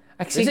 yeah.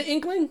 Is it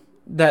Inkling?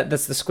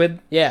 That's the squid.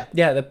 Yeah,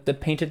 Yeah, the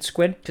painted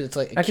squid. because it's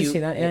like a I can cute see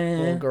that. Yeah.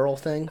 little girl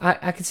thing.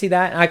 I could see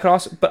that. And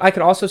I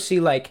could also see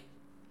like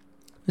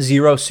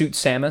Zero Suit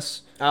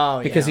Samus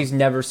Oh, because yeah. he's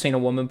never seen a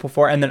woman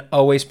before and then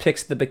always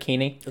picks the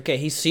bikini. Okay,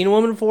 he's seen a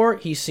woman before.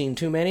 He's seen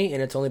too many,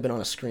 and it's only been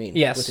on a screen.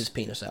 Yes. with his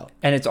penis out.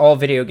 And it's all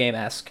video game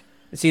esque.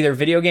 It's either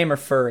video game or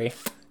furry.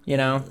 You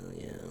know,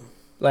 Yeah,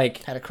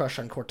 like had a crush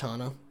on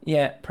Cortana.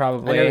 yeah, I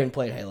probably. never even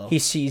played Halo. He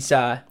sees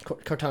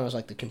Cortana's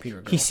like the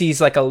computer girl. he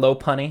sees like a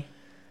Lopunny,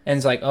 and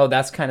is like, oh,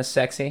 that's kind of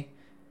sexy.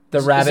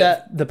 The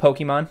rabbit, the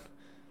Pokemon.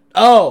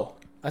 Oh,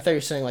 I thought you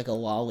were saying like a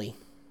lolly.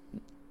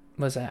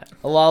 What's that?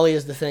 A lolly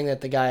is the thing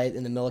that the guy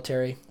in the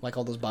military, like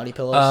all those body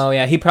pillows. Oh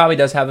yeah, he probably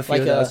does have a few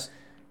like of those.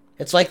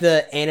 It's like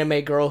the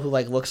anime girl who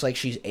like looks like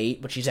she's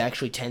 8, but she's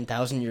actually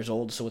 10,000 years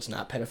old, so it's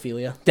not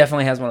pedophilia.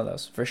 Definitely has one of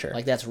those for sure.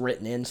 Like that's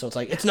written in, so it's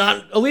like it's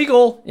not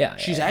illegal. Yeah,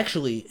 she's yeah.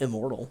 actually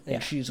immortal, and Yeah.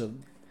 she's a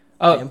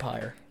Oh,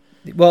 vampire.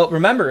 well,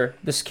 remember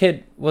this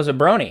kid was a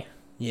brony.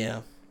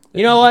 Yeah.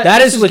 You know what? That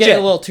This is legit.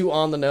 getting a little too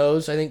on the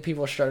nose. I think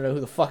people are starting to know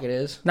who the fuck it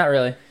is. Not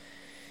really.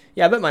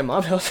 Yeah, I bet my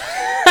mom knows.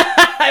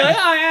 I'm like,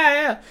 oh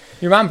yeah.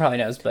 Your mom probably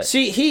knows, but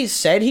See, he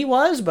said he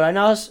was, but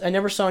I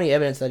never saw any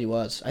evidence that he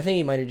was. I think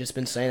he might have just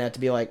been saying that to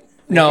be like,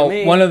 no. look at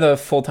me. One of the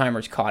full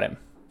timers caught him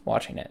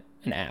watching it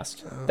and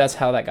asked. That's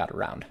how that got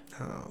around.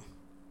 Oh.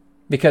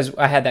 Because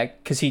I had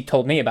that. Because he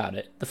told me about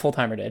it. The full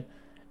timer did,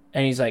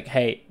 and he's like,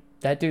 "Hey,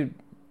 that dude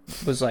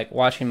was like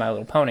watching My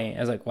Little Pony." I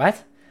was like,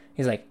 "What?"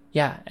 He's like,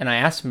 "Yeah," and I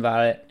asked him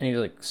about it, and he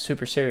was like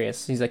super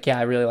serious. He's like, "Yeah,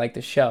 I really like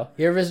this show."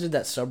 You ever visited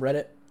that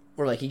subreddit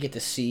where like you get to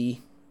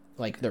see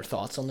like their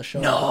thoughts on the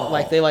show? No.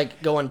 Like they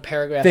like go on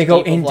paragraphs. They go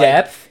deep of, in like,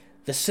 depth.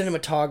 the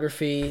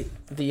cinematography,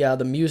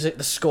 the music,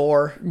 the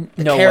score,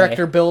 the No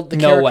character way. build, the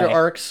No character way.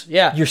 arcs.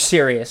 Yeah. You're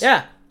serious.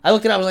 Yeah. I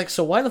looked at it, I was like,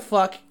 so why the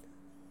fuck?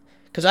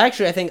 Because I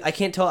think, I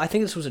can't tell, I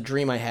think this was a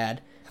dream I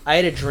had. I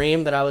had a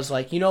dream that I was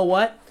like, you know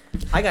what?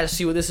 I got to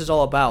see what this is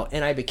all about.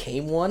 And I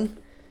became one.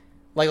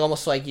 Like,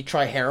 almost like you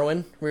try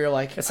heroin, where you're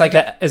like... It's like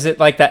that. Is it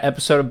like that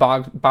episode of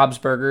Bob's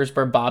Burgers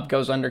where Bob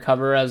goes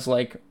undercover as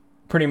like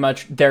pretty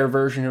much their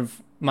version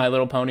of My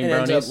Little Pony and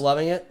ends up bronies?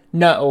 loving it?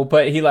 No,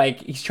 but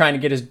he's trying to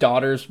get his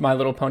daughter's My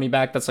Little Pony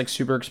back. That's like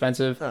super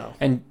expensive. Oh.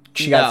 And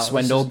she got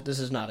swindled. This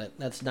is not it.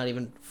 That's not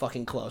even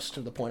fucking close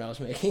to the point I was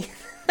making.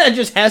 That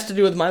just has to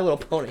do with My Little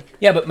Pony.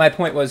 Yeah, but my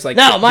point was like,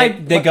 No,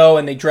 they go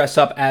and they dress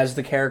up as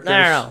the characters.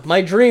 No.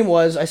 My dream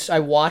was I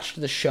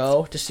watched the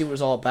show to see what it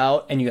was all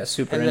about, And you got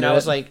super and into then I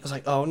was it.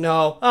 like, oh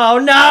no,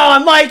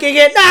 I'm liking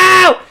it,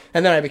 no!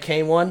 And then I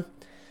became one,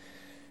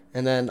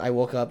 and then I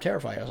woke up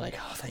terrified. I was like,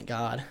 oh, thank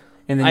God.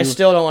 And then I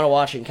still don't want to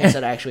watch it in case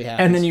that actually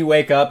happens. And then you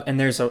wake up and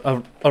there's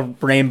a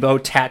rainbow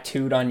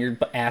tattooed on your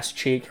ass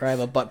cheek. Or I have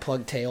a butt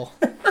plug tail,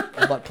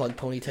 a butt plug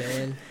ponytail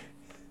in.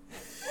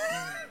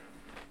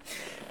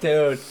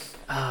 Dude.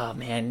 Oh,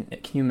 man.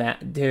 Can you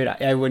Dude,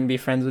 I wouldn't be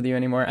friends with you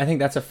anymore. I think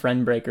that's a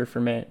friend breaker for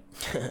me.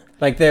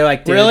 Like, they're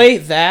like, dude. Really?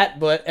 That,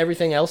 but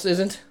everything else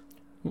isn't?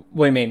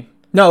 What do you mean?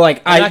 No,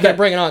 like, I'm not going to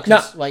bring it on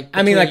because,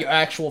 I mean, like, your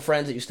actual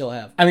friends that you still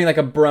have. I mean, like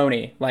a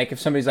brony. Like, if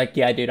somebody's like,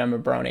 yeah, dude, I'm a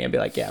brony, I'd be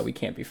like, yeah, we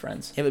can't be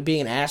friends. Yeah, but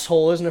being an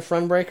asshole isn't a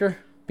friend breaker?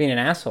 Being an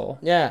asshole?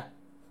 Yeah.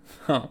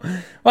 Oh.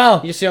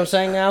 Well, You see what I'm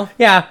saying now?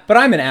 yeah, but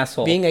I'm an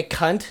asshole. Being a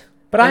cunt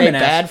But and I'm a an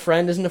bad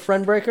friend isn't a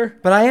friend breaker?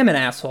 But I am an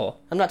asshole.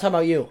 I'm not talking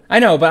about you. I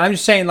know, but I'm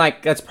just saying,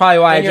 like, that's probably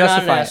why And I you're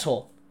justify not an it.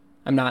 asshole.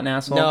 I'm not an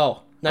asshole?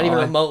 No. Not even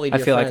Oh, remotely to I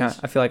your feel friends.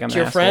 like I feel like I'm to an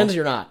your asshole. friends,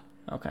 you're not.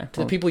 Okay. To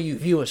the people you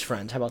view as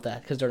friends, how about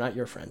that? Because they're not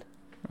your friend.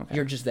 Okay.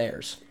 You're just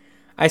theirs.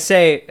 I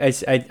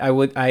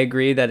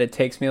agree that it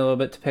takes me a little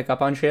bit to pick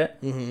up on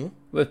shit. Mm-hmm.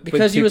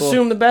 Because you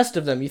assume the best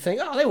of them. You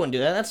think, oh, they wouldn't do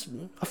that. That's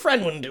a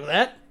friend wouldn't do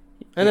that.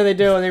 And then they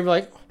do, and they're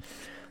like,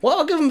 well,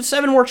 I'll give them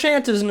 7 more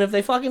chances, and if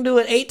they fucking do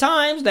it 8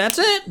 times, that's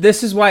it.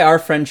 This is why our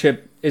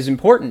friendship is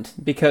important,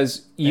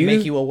 because They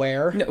make you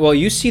aware. Well,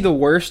 you see the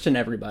worst in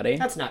everybody.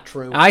 That's not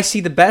true. I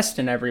see the best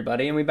in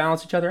everybody, and we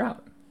balance each other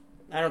out.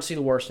 I don't see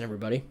the worst in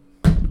everybody.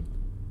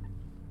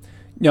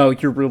 No,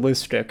 you're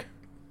realistic.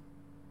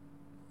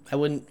 I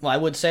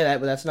would say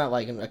that, but that's not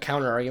like a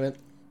counter argument.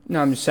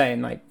 No, I'm just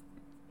saying, like,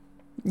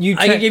 I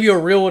can give you a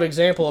real world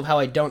example of how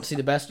I don't see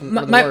the best and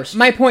the worst.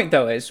 My point,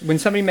 though, is when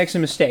somebody makes a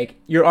mistake,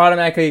 you're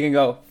automatically going to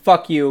go,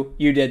 fuck you,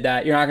 you did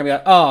that. You're not going to be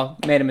like, oh,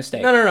 made a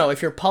mistake. No.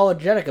 If you're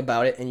apologetic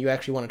about it and you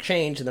actually want to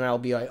change, then I'll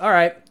be like, all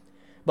right.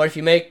 But if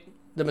you make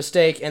the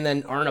mistake and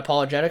then aren't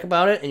apologetic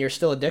about it and you're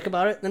still a dick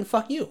about it, then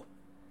fuck you.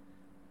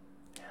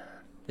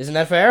 Isn't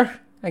that fair?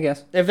 I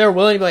guess. If they're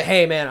willing to be like,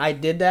 hey, man, I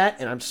did that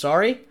and I'm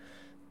sorry,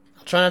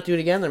 I'll try not to do it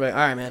again, they're like, all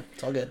right, man,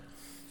 it's all good.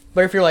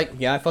 But if you're like,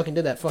 yeah, I fucking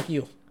did that, fuck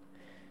you,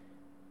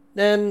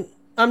 then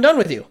I'm done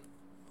with you.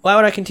 Why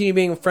would I continue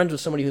being friends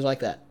with somebody who's like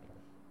that?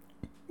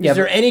 Is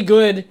there any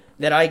good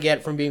that I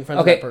get from being friends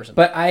with that person?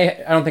 But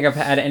I don't think I've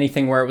had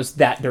anything where it was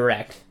that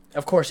direct.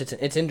 Of course,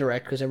 it's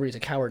indirect because everybody's a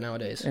coward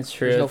nowadays. It's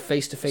true. There's no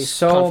face-to-face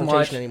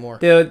confrontation anymore.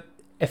 Dude,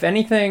 if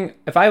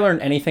I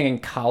learned anything in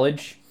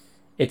college,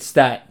 it's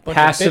that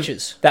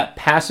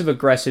passive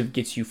aggressive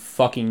gets you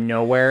fucking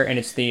nowhere, and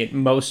it's the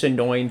most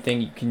annoying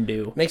thing you can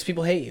do. Makes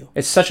people hate you.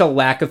 It's such a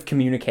lack of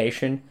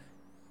communication.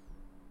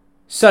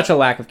 Such a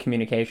lack of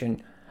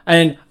communication.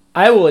 And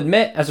I will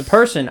admit, as a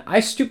person,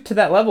 I stooped to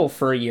that level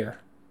for a year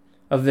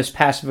of this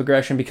passive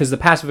aggression because the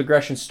passive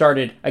aggression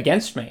started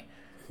against me.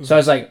 So I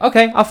was like,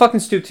 okay, I'll fucking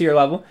stoop to your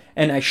level.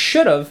 And I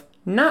should have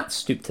not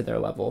stooped to their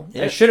level.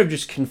 Yeah. I should have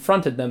just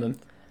confronted them.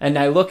 And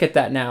I look at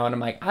that now and I'm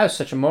like, I was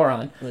such a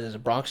moron. What is a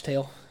Bronx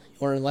Tale?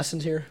 You learning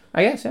lessons here?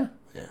 I guess, yeah.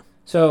 Yeah.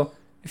 So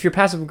if you're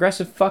passive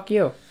aggressive, fuck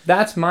you.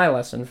 That's my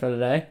lesson for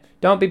today.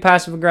 Don't be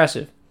passive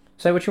aggressive.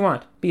 Say what you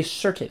want. Be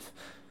assertive.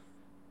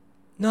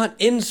 Not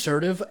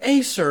insertive,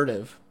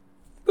 assertive.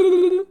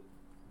 Don't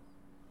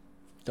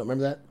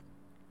remember that?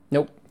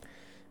 Nope.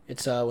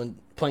 It's when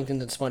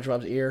Plankton's in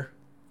SpongeBob's ear,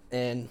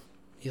 and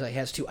he like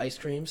has 2 ice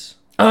creams.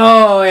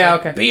 Oh yeah,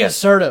 okay. Be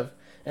assertive,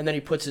 and then he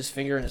puts his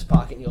finger in his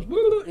pocket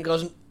and he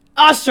goes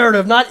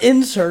assertive, not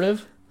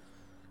insertive.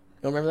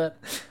 Don't remember that?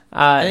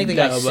 I think the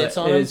guy sits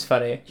on him. It is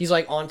funny. He's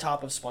like on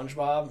top of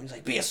SpongeBob. And he's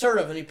like, be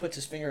assertive, and he puts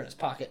his finger in his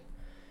pocket.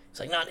 It's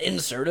like not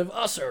insertive,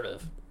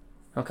 assertive.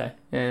 Okay.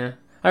 Yeah.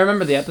 I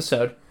remember the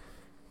episode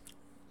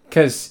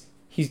because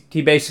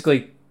he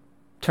basically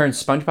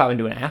turns SpongeBob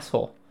into an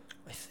asshole.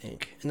 I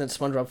think, and then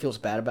SpongeBob feels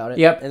bad about it.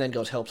 Yep. And then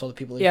goes helps all the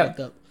people he fucked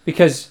up.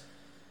 Because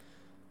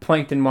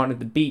Plankton wanted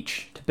the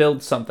beach to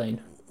build something.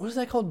 What is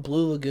that called?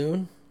 Blue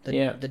Lagoon?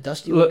 The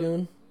Dusty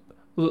Lagoon?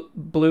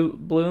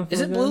 Blue?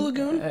 Is it Blue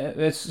Lagoon?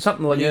 It's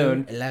something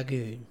Lagoon.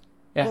 Lagoon.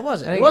 Yeah. What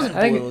was it? It wasn't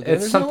Blue Lagoon.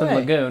 It's something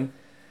Lagoon.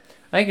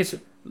 I think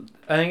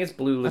it's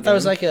Blue Lagoon. I thought it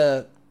was like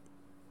a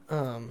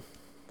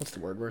what's the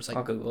word where it's like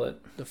I'll Google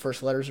it. The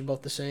first letters are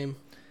both the same.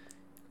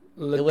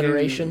 Lagoon.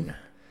 Alliteration.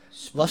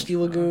 Lusty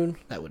Lagoon.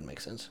 That wouldn't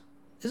make sense.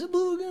 Is it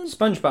Blue Lagoon?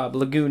 SpongeBob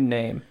Lagoon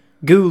name.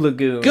 Goo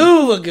Lagoon.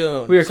 Goo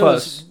Lagoon. We were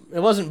close. It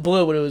wasn't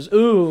blue, but it was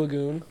Ooh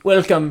Lagoon.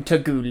 Welcome to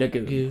Goo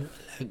Lagoon. Goo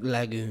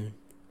Lagoon.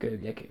 Goo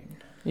Lagoon.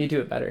 You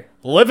do it better.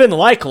 Living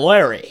like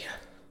Larry.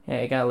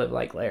 Yeah, you gotta live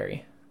like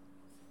Larry.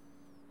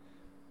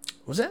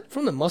 Was that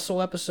from the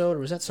Muscle episode, or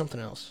was that something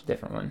else?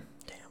 Different one.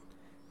 Damn.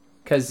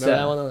 Because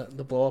that one,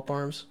 the blow up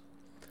arms.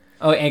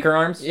 Oh, anchor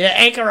arms. Yeah,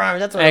 anchor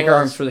arms. That's what anchor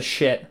arms for the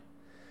shit.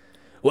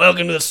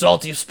 Welcome to the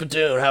Salty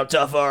Spittoon. How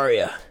tough are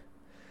you?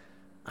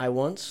 I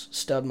once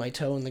stubbed my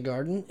toe in the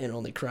garden and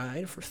only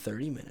cried for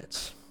 30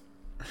 minutes.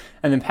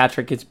 And then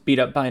Patrick gets beat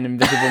up by an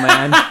invisible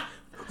man.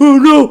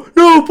 Oh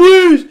no,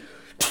 please!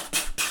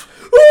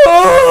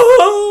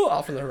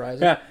 Off in the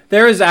horizon. Yeah,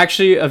 there is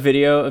actually a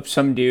video of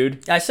some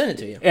dude. I sent it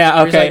to you. Yeah,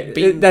 Where he's, okay. like,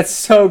 beating That's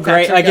so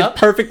great. Patrick Like, up. it's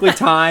perfectly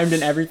timed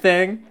and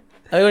everything.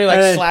 I think when he like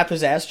then- slap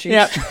his ass cheeks.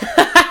 Yeah.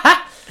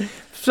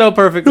 So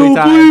perfectly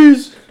timed.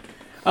 please!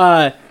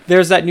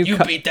 There's that new... You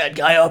beat that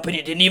guy up and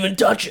you didn't even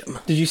touch him.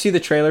 Did you see the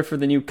trailer for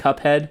the new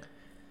Cuphead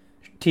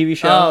TV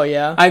show? Oh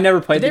yeah. I never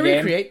played Did the they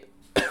game. recreate?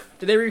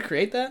 Did they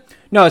recreate that?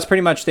 No, it's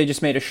pretty much they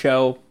just made a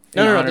show.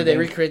 in No. honor Did of they him.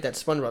 recreate that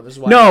SpongeBob? Is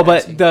why No, I'm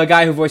but asking. the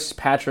guy who voices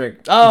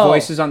Patrick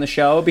voices on the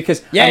show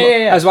because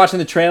Yeah. I was watching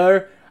the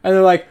trailer and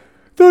they're like,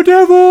 the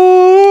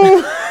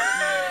devil!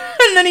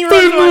 And then he runs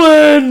away.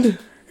 Finland.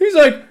 He's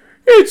like,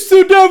 it's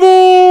the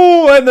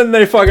devil! And then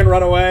they fucking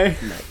run away.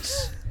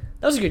 Nice.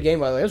 That was a good game,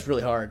 by the way. It was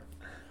really hard.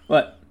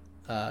 What?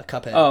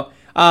 Cuphead. Oh,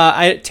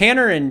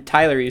 Tanner and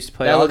Tyler used to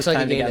play that all looks the like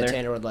a time game together. that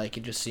Tanner would like.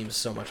 It just seems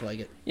so much like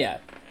it. Yeah,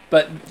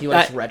 but He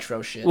likes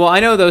retro shit. well, I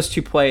know those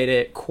two played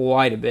it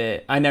quite a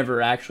bit. I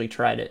never actually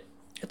tried it.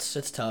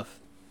 It's tough.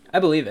 I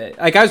believe it.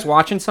 Like, I was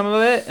watching some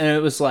of it, and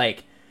it was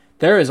like,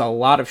 there is a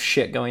lot of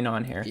shit going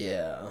on here.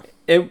 Yeah.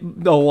 A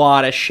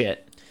lot of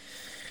shit.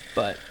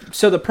 But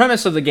so the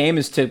premise of the game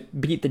is to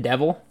beat the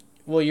devil.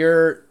 Well,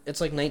 it's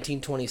like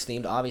 1920s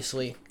themed,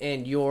 obviously,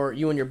 and you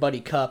and your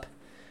buddy Cup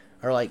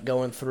are like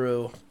going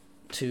through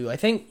to. I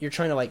think you're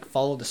trying to like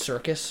follow the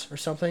circus or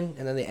something,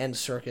 and then the end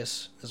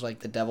circus is like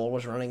the devil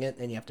was running it,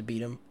 and you have to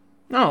beat him.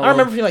 No, I don't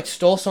remember if he like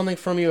stole something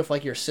from you, if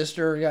like your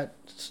sister got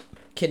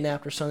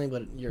kidnapped or something,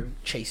 but you're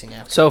chasing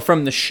after. So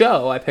from the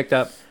show, I picked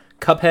up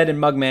Cuphead and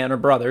Mugman are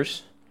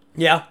brothers.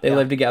 Yeah, They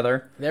live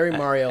together. very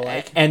Mario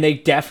like. And they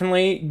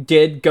definitely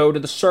did go to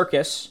the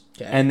circus,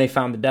 Okay. and they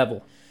found the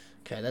devil.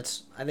 Okay,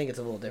 I think it's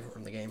a little different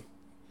from the game.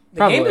 The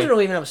Probably. game doesn't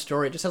really even have a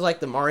story. It just has like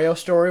the Mario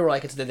story where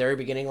like it's the very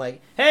beginning,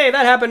 like, hey,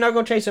 that happened, now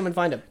go chase him and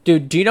find him.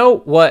 Dude, do you know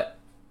what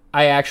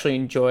I actually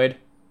enjoyed,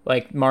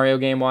 like Mario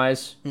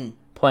game-wise,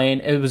 playing?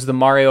 It was the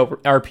Mario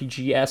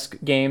RPG-esque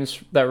games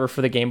that were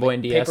for the Game Boy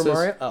and DSs. Paper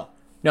Mario? Oh.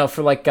 No,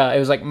 for like, it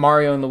was like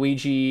Mario and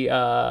Luigi,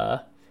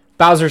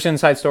 Bowser's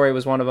Inside Story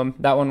was one of them.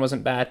 That one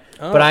wasn't bad.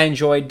 Oh. But I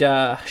enjoyed,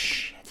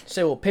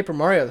 Say, well, Paper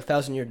Mario, the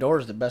Thousand Year Door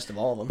is the best of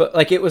all of them. but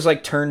like it was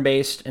like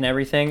turn-based and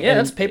everything. Yeah, and,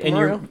 that's Paper and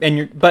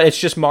Mario. But it's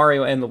just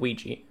Mario and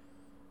Luigi.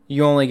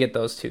 You only get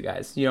those two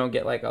guys. You don't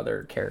get like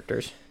other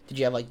characters. Did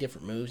you have like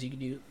different moves you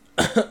could use?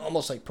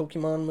 Almost like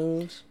Pokemon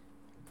moves?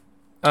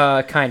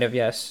 Kind of,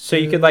 yes. So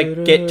you could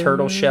like get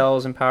turtle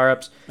shells and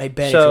power-ups. Hey,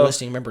 Ben, if So- you're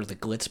listening, remember the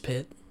Glitz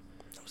Pit?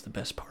 That was the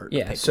best part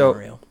Yeah, of Paper so-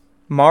 Mario.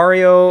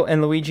 Mario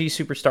and Luigi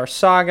Superstar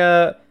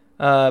Saga,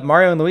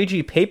 Mario and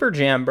Luigi Paper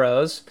Jam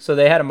Bros. So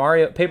they had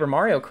a Paper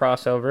Mario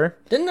crossover.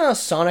 Didn't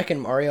Sonic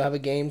and Mario have a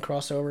game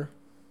crossover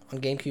on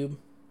GameCube?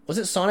 Was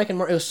it Sonic and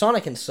Mario? It was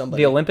Sonic and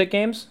somebody. The Olympic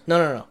Games,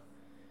 No.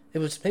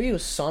 Maybe it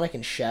was Sonic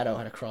and Shadow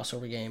had a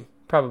crossover game.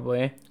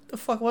 probably. The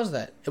fuck was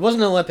that? It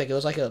wasn't an Olympic. It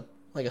was like a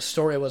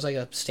story. It was like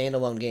a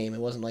standalone game. It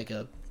wasn't like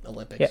a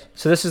Olympics. Yeah.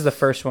 So this is the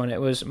first one. It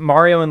was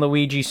Mario and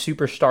Luigi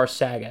Superstar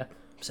Saga,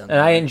 Sounds and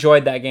I weird.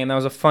 enjoyed that game. That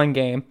was a fun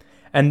game.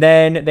 And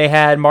then they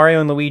had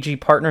Mario and Luigi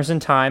Partners in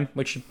Time,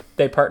 which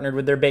they partnered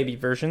with their baby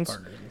versions.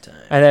 Partners in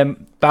Time. And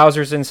then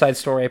Bowser's Inside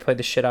Story I played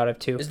the shit out of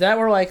too. Is that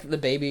where like the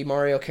baby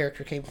Mario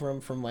character came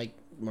from like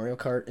Mario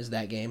Kart? Is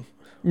that game?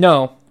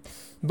 No,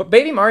 but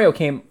Baby Mario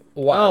came.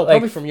 Oh, Like,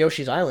 probably from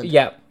Yoshi's Island.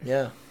 yeah,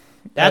 Yeah.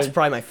 That's Uh,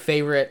 probably my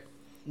favorite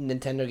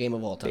Nintendo game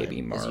of all time. Baby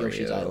is Mario.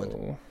 Yoshi's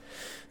Island.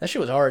 That shit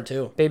was hard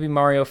too. Baby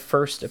Mario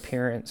first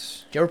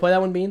appearance. Did you ever play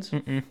that one, Beans?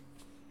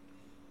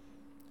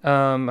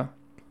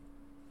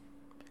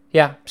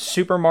 Yeah,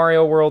 Super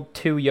Mario World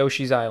 2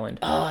 Yoshi's Island.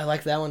 Oh, I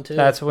like that one too.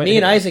 That's what- Me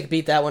and Isaac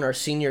beat that one our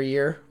senior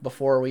year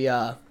before we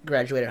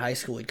graduated high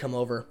school. We'd come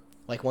over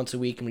like once a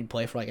week and we'd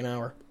play for like an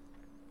hour.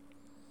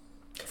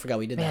 I forgot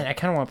we did Man, that. I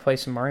kind of want to play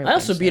some Mario. I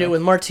also games beat now. it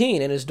with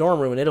Martine in his dorm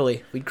room in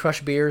Italy. We'd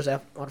crush beers on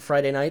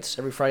Friday nights.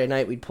 Every Friday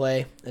night we'd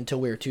play until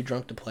we were too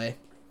drunk to play.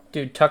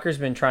 Dude, Tucker's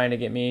been trying to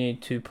get me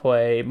to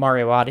play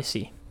Mario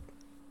Odyssey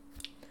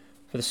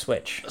for the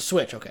Switch,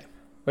 Switch, okay.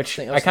 which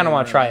was I kind of thinking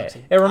want to try Mario it.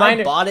 Odyssey. It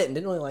reminded I bought it and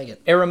didn't really like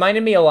it. it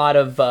reminded me a lot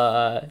of.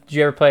 Did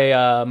you ever play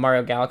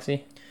Mario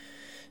Galaxy?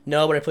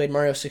 No, but I played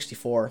Mario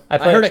 64. I I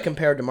played- heard it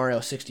compared to Mario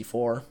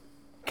 64.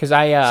 Because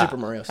I Super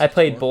Mario I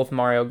played 64. both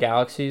Mario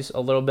Galaxies a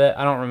little bit.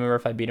 I don't remember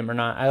if I beat them or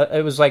not.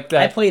 It was like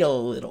I that. played a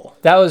little.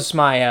 That was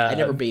my. I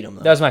never beat them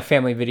though. That was my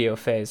family video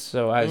phase,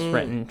 so I was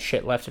renting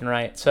shit left and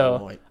right.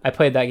 So Right. I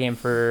played that game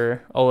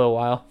for a little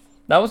while.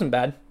 That wasn't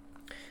bad.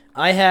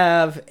 I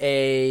have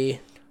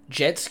a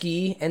jet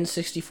ski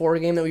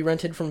N64 game that we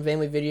rented from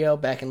Family Video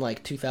back in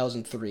like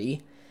 2003.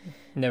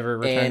 Never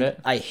returned And it.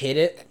 I hid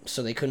it,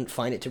 so they couldn't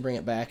find it to bring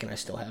it back, and I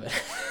still have it.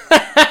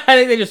 I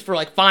think they just were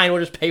like, fine,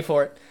 we'll just pay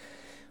for it.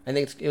 I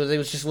think it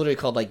was just literally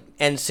called like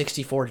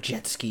N64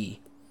 Jet Ski.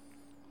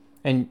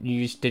 And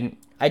you just didn't.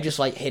 I just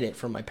like hid it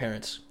from my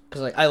parents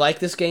because like I like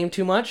this game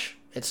too much.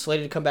 It's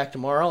slated to come back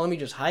tomorrow. Let me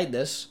just hide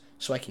this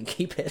so I can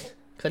keep it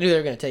because I knew they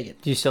were gonna take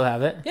it. Do you still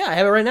have it? Yeah, I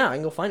have it right now. I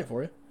can go find it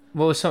for you.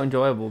 What was so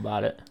enjoyable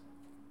about it?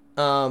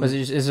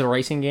 Is it a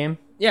racing game?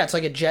 Yeah, it's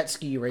like a jet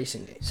ski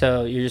racing game.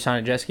 So you're just on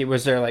a jet ski.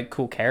 Was there like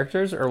cool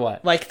characters or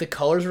what? Like the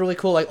colors were really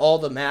cool. Like all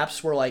the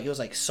maps were like, it was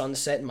like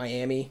sunset in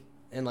Miami,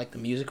 and like the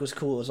music was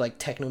cool. It was like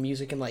techno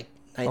music in like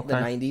the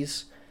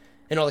 90s,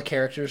 and all the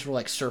characters were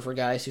like surfer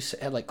guys who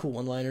had like cool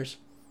one-liners.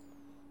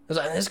 I was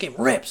like, this game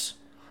rips.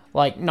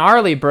 Like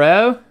gnarly,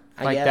 bro.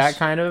 I Like guess. that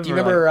kind of. Do you or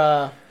remember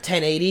like-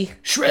 1080?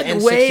 Shred the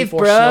N64 wave, bro.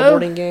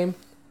 snowboarding game.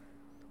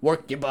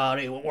 Work your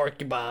body, work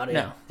your body.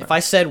 No. If I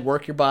said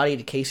work your body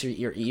to case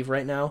your Eve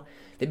right now,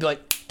 they'd be like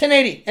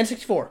 1080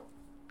 N64.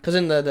 Because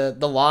in the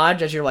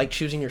lodge, as you're like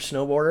choosing your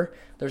snowboarder,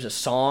 there's a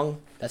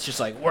song that's just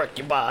like work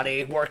your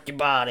body,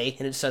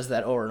 and it says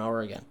that over and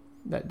over again.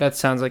 That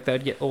sounds like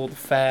that'd get old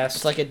fast.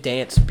 It's like a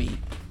dance beat.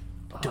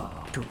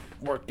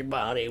 Work your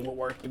body,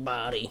 work your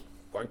body,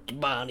 work your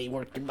body,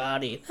 work your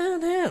body.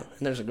 And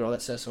there's a girl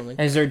that says something.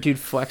 And is there a dude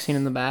flexing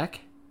in the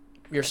back?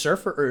 Your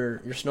surfer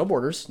or your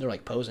snowboarders, they're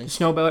like posing.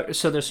 So the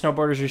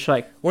snowboarders are just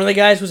like, One of the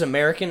guys was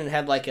American and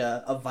had like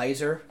a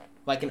visor,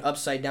 like an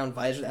upside down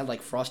visor that had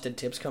like frosted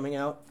tips coming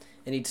out,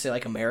 and he'd say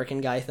like American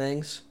guy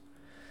things.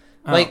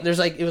 Like there's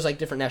like it was like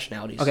different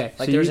nationalities. Okay,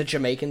 like so there's you- a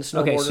Jamaican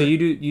snowboarder. okay, so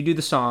you do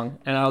the song,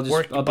 and I'll just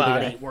work your I'll be the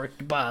body, guy. work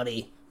your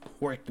body,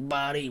 work your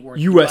body, work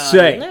USA.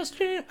 your body. And that's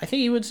true. I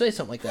think he would say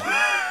something like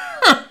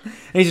that. And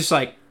he's just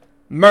like,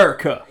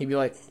 America, He'd be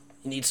like,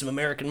 "You need some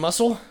American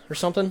muscle or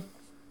something."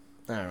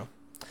 I don't know.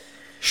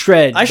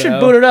 shred. I should bro.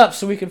 boot it up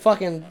so we can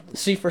fucking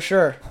see for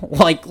sure.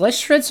 Like, let's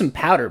shred some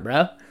powder, bro.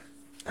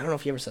 I don't know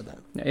if you ever said that.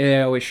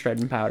 Yeah, always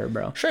shredding powder,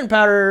 bro. Shredding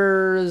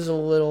powder is a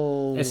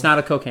little. It's not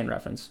a cocaine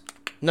reference.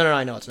 No,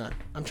 I know it's not.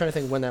 I'm trying to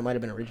think when that might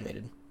have been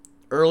originated.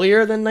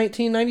 Earlier than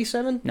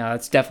 1997? No,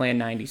 it's definitely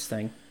a 90s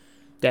thing.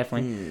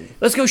 Definitely.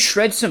 Let's go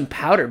shred some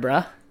powder,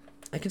 bro.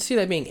 I could see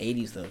that being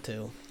 80s though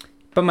too.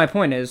 But my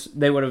point is,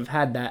 they would have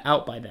had that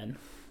out by then.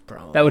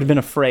 Bro. That would have been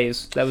a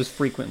phrase that was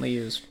frequently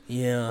used,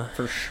 Yeah.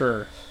 for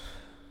sure.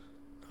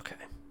 Okay.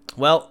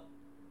 Well,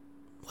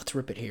 let's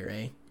rip it here,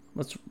 eh?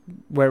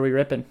 Where are we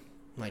ripping?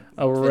 Like.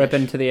 Oh, we're finish.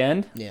 ripping to the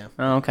end? Yeah.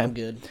 Oh, okay. I'm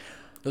good.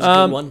 It was a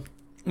good one.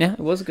 Yeah, it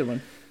was a good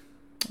one.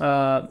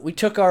 We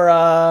took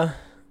our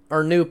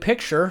new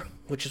picture,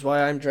 which is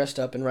why I'm dressed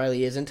up and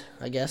Riley isn't.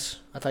 I guess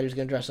I thought he was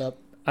gonna dress up.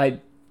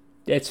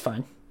 It's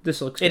fine. This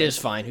looks It good. is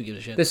fine. Who gives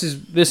a shit? This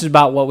is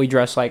about what we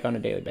dress like on a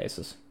daily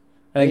basis.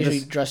 I I think usually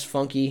this, dress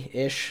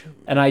funky-ish,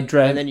 and I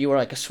dress. and then you wear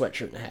like a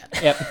sweatshirt and a hat.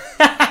 Yep.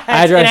 That's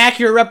I an dress.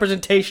 accurate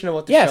representation of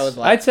what the show Yes, is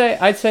like.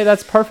 I'd say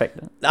that's perfect.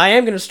 I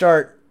am gonna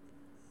start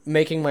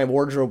making my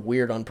wardrobe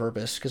weird on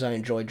purpose because I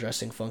enjoy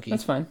dressing funky.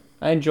 That's fine.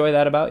 I enjoy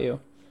that about you.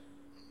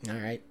 All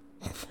right.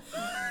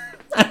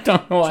 I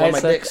don't know That's why why I my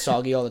said. dick's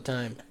soggy all the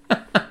time.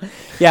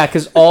 Yeah,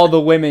 because all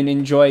the women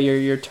enjoy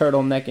your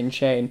turtleneck and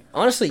chain.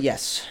 Honestly,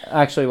 yes.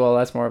 Actually, well,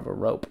 that's more of a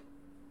rope.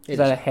 It Is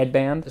that a is.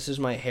 headband? This is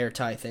my hair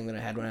tie thing that I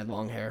had when I had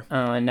long hair.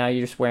 Oh, and now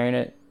you're just wearing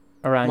it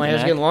around My your hair's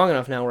neck? getting long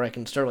enough now where I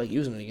can start like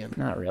using it again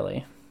Not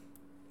really.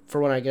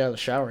 for when I get out of the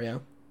shower. Yeah.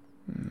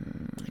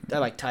 Hmm. I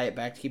like tie it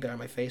back to keep it on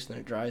my face and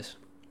then it dries.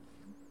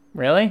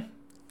 Really?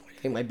 I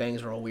think my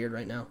bangs are all weird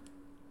right now.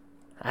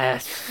 I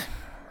just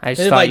And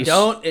if thought I you.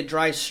 don't, it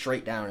dries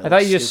straight down. It I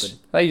thought looks you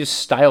stupid. just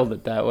styled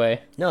it that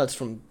way. No, it's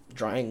from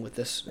drying with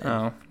this.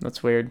 Oh,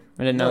 that's weird.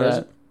 I didn't know No, it that.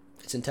 isn't.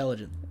 It's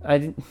intelligent. I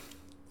didn't.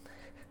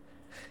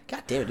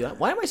 God damn it, dude!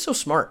 Why am I so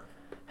smart?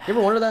 You ever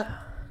wonder that?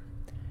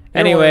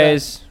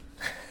 Anyways,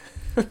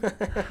 is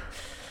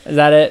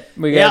that it?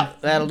 We got. Yeah,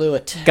 that'll do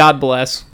it. God bless.